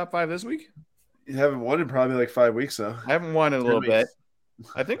 last week, top 5 this week. You haven't won in probably like 5 weeks though. I haven't won in a little bit.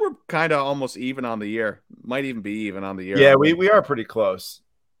 I think we're kind of almost even on the year. Might even be even on the year. Yeah, we are pretty close.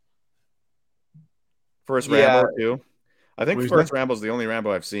 First Rambo too. I think First Rambo is the only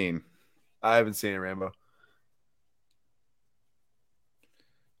Rambo I've seen. I haven't seen a Rambo.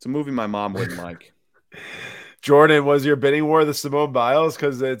 It's a movie my mom wouldn't like. Jordan, was your bidding war the Simone Biles?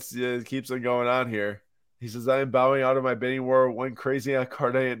 Because it keeps on going on here. He says, I am bowing out of my bidding war. Went crazy on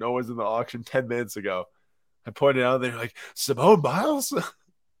card and no one's in the auction 10 minutes ago. I pointed out, they're like, Simone Biles?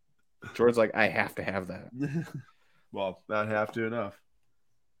 Jordan's like, I have to have that. Well, not have to enough.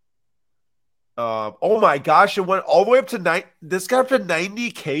 Oh my gosh, it went all the way up to this got up to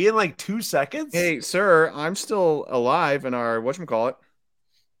 90K in like 2 seconds. Hey, sir, I'm still alive in our whatchamacallit.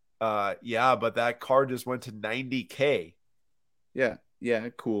 Yeah, but that card just went to 90K. Yeah,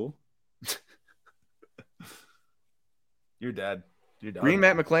 cool. You're dead. You're done. Green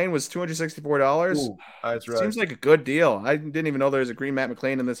Matt McLean was $264. Ooh, that's right. Seems like a good deal. I didn't even know there was a Green Matt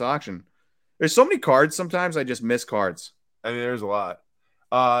McLean in this auction. There's so many cards. Sometimes I just miss cards. I mean, there's a lot.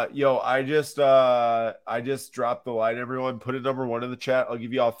 Yo, I just dropped the line, everyone. Put it number 1 in the chat. I'll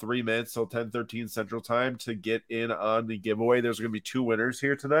give you all 3 minutes till 10:13 Central Time to get in on the giveaway. There's going to be 2 winners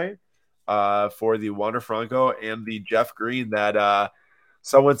here tonight for the Wander Franco and the Jeff Green that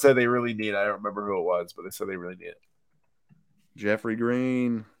someone said they really need. I don't remember who it was, but they said they really need it. Jeffrey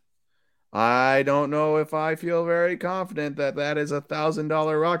Green. I don't know if I feel very confident that is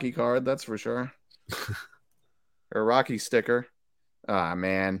 $1,000 Rocky card. That's for sure. Or Rocky sticker. Ah,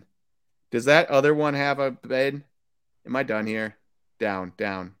 man. Does that other one have a bid? Am I done here? Down.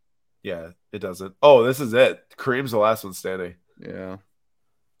 Yeah, it doesn't. Oh, this is it. Kareem's the last one standing. Yeah.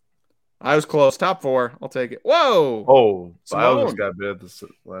 I was close. Top 4. I'll take it. Whoa. Oh, Biles just got bid at the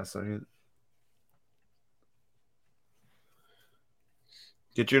last second.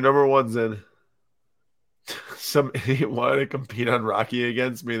 Get your number 1s in. Some idiot wanted to compete on Rocky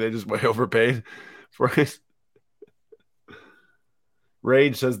against me. They just way overpaid for it.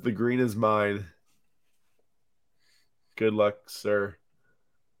 Rage says the green is mine. Good luck, sir.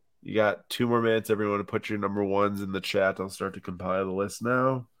 You got 2 more minutes, everyone, to put your number 1s in the chat. I'll start to compile the list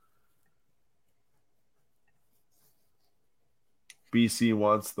now. BC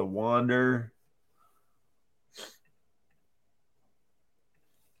wants the Wander.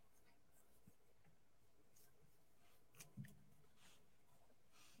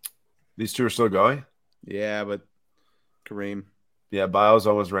 These 2 are still going? Yeah, but Kareem. Yeah, Biles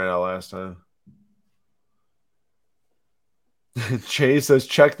almost ran out last time. Chase says,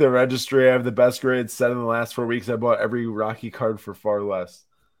 check the registry. I have the best grade set in the last 4 weeks. I bought every Rocky card for far less.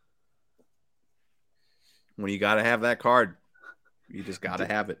 When you got to have that card, you just got to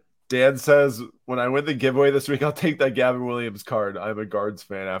have it. Dan says, when I win the giveaway this week, I'll take that Gavin Williams card. I'm a Guards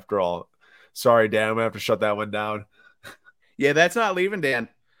fan after all. Sorry, Dan. I'm going to have to shut that one down. Yeah, that's not leaving, Dan.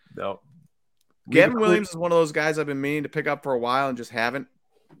 No. Gavin Williams is one of those guys I've been meaning to pick up for a while and just haven't.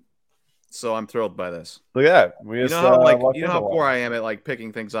 So I'm thrilled by this. Look at that. We You just know how lucked into poor one. I am at like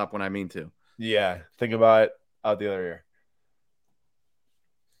picking things up when I mean to. Yeah, think about it out the other ear.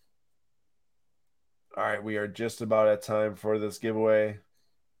 All right, we are just about at time for this giveaway.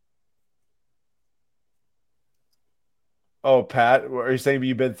 Oh, Pat, are you saying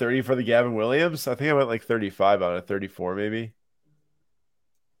you bid 30 for the Gavin Williams? I think I went like 35 on it, 34 maybe.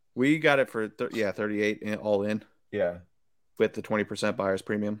 We got it for 38 all in Yeah. with the 20% buyer's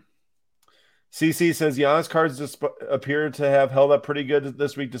premium. CC says Giannis cards appear to have held up pretty good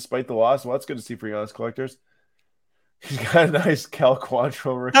this week despite the loss. Well, that's good to see for Giannis collectors. He's got a nice Cal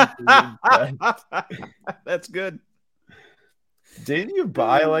Quantrill rookie. That's good. Didn't you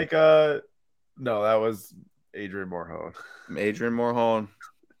buy like a? No, that was Adrian Morhone. Adrian Morhone,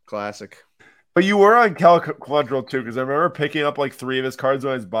 classic. But you were on Cal Quantrill too, because I remember picking up like 3 of his cards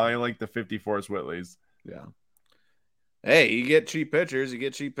when I was buying like the 54s Whitleys. Yeah. Hey, you get cheap pitchers,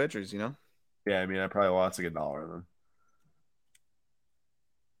 you know? Yeah, I mean, I probably lost like $1 then.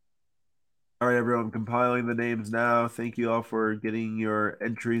 All right, everyone, compiling the names now. Thank you all for getting your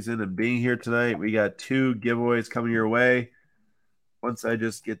entries in and being here tonight. We got 2 giveaways coming your way. Once I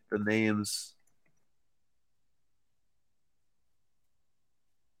just get the names.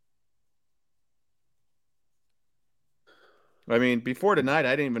 I mean, before tonight,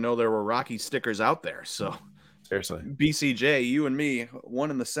 I didn't even know there were Rocky stickers out there. So, seriously, BCJ, you and me,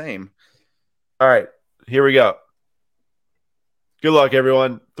 one and the same. All right, here we go. Good luck,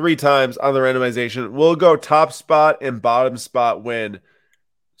 everyone. 3 times on the randomization. We'll go top spot and bottom spot win.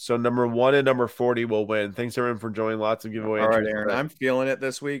 So number 1 and number 40 will win. Thanks, everyone, for joining. Lots of giveaway entries. All right, right, Aaron, I'm feeling it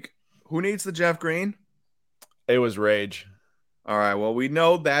this week. Who needs the Jeff Green? It was Rage. All right, well, we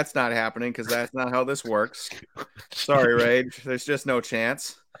know that's not happening because that's not how this works. Sorry, Rage. There's just no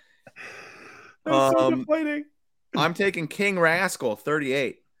chance. That's so deflating. I'm taking King Rascal,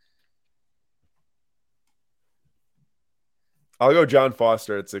 38. I'll go John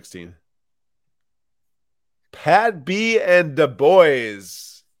Foster at 16. Pat B and Du Bois.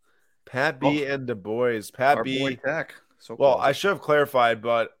 Pat B and Du Bois. Pat Our B. boy Tech. So well, close. I should have clarified,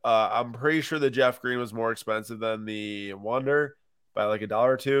 but I'm pretty sure the Jeff Green was more expensive than the Wonder by like $1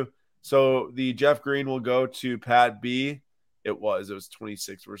 or $2. So the Jeff Green will go to Pat B. It was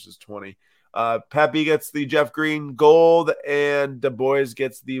 26 versus 20. Pat B gets the Jeff Green gold and Du Bois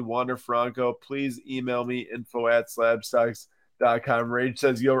gets the Wander Franco. Please email me info@slabstocks.com. Rage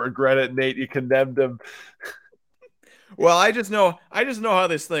says you'll regret it, Nate. You condemned him. Well, I just know how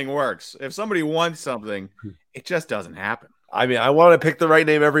this thing works. If somebody wants something, it just doesn't happen. I mean, I want to pick the right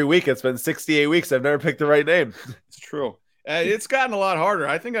name every week. It's been 68 weeks. I've never picked the right name. It's true. It's gotten a lot harder.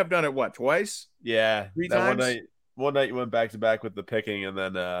 I think I've done it, twice? Yeah. 3 times? One night you went back to back with the picking, and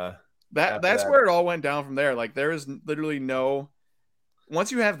then that's where it all went down from there. Like, there is literally no –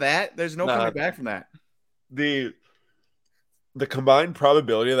 once you have that, there's no coming back from that. The combined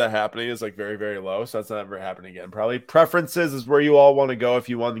probability of that happening is like very, very low. So that's not ever happening again. Probably preferences is where you all want to go. If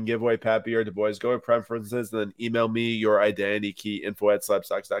you want to give away Pat B or Du Bois, go with preferences and then email me your identity key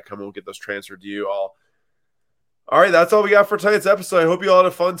info@slabstocks.com. We'll get those transferred to you all. All right. That's all we got for tonight's episode. I hope you all had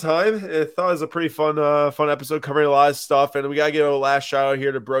a fun time. I thought it was a pretty fun episode covering a lot of stuff. And we got to give a last shout out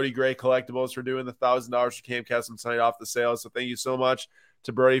here to Brody Gray Collectibles for doing the $1,000 for Camcast tonight off the sale. So thank you so much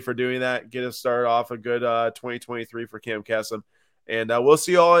to Brody for doing that. Get us started off a good 2023 for Cam Cassim. And we'll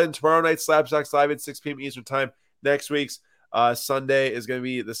see you all in tomorrow night Slab Stocks Live at 6 p.m. Eastern Time. Next week's Sunday is going to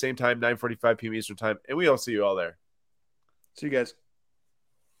be the same time, 9:45 p.m. Eastern Time. And we all see you all there. See you guys.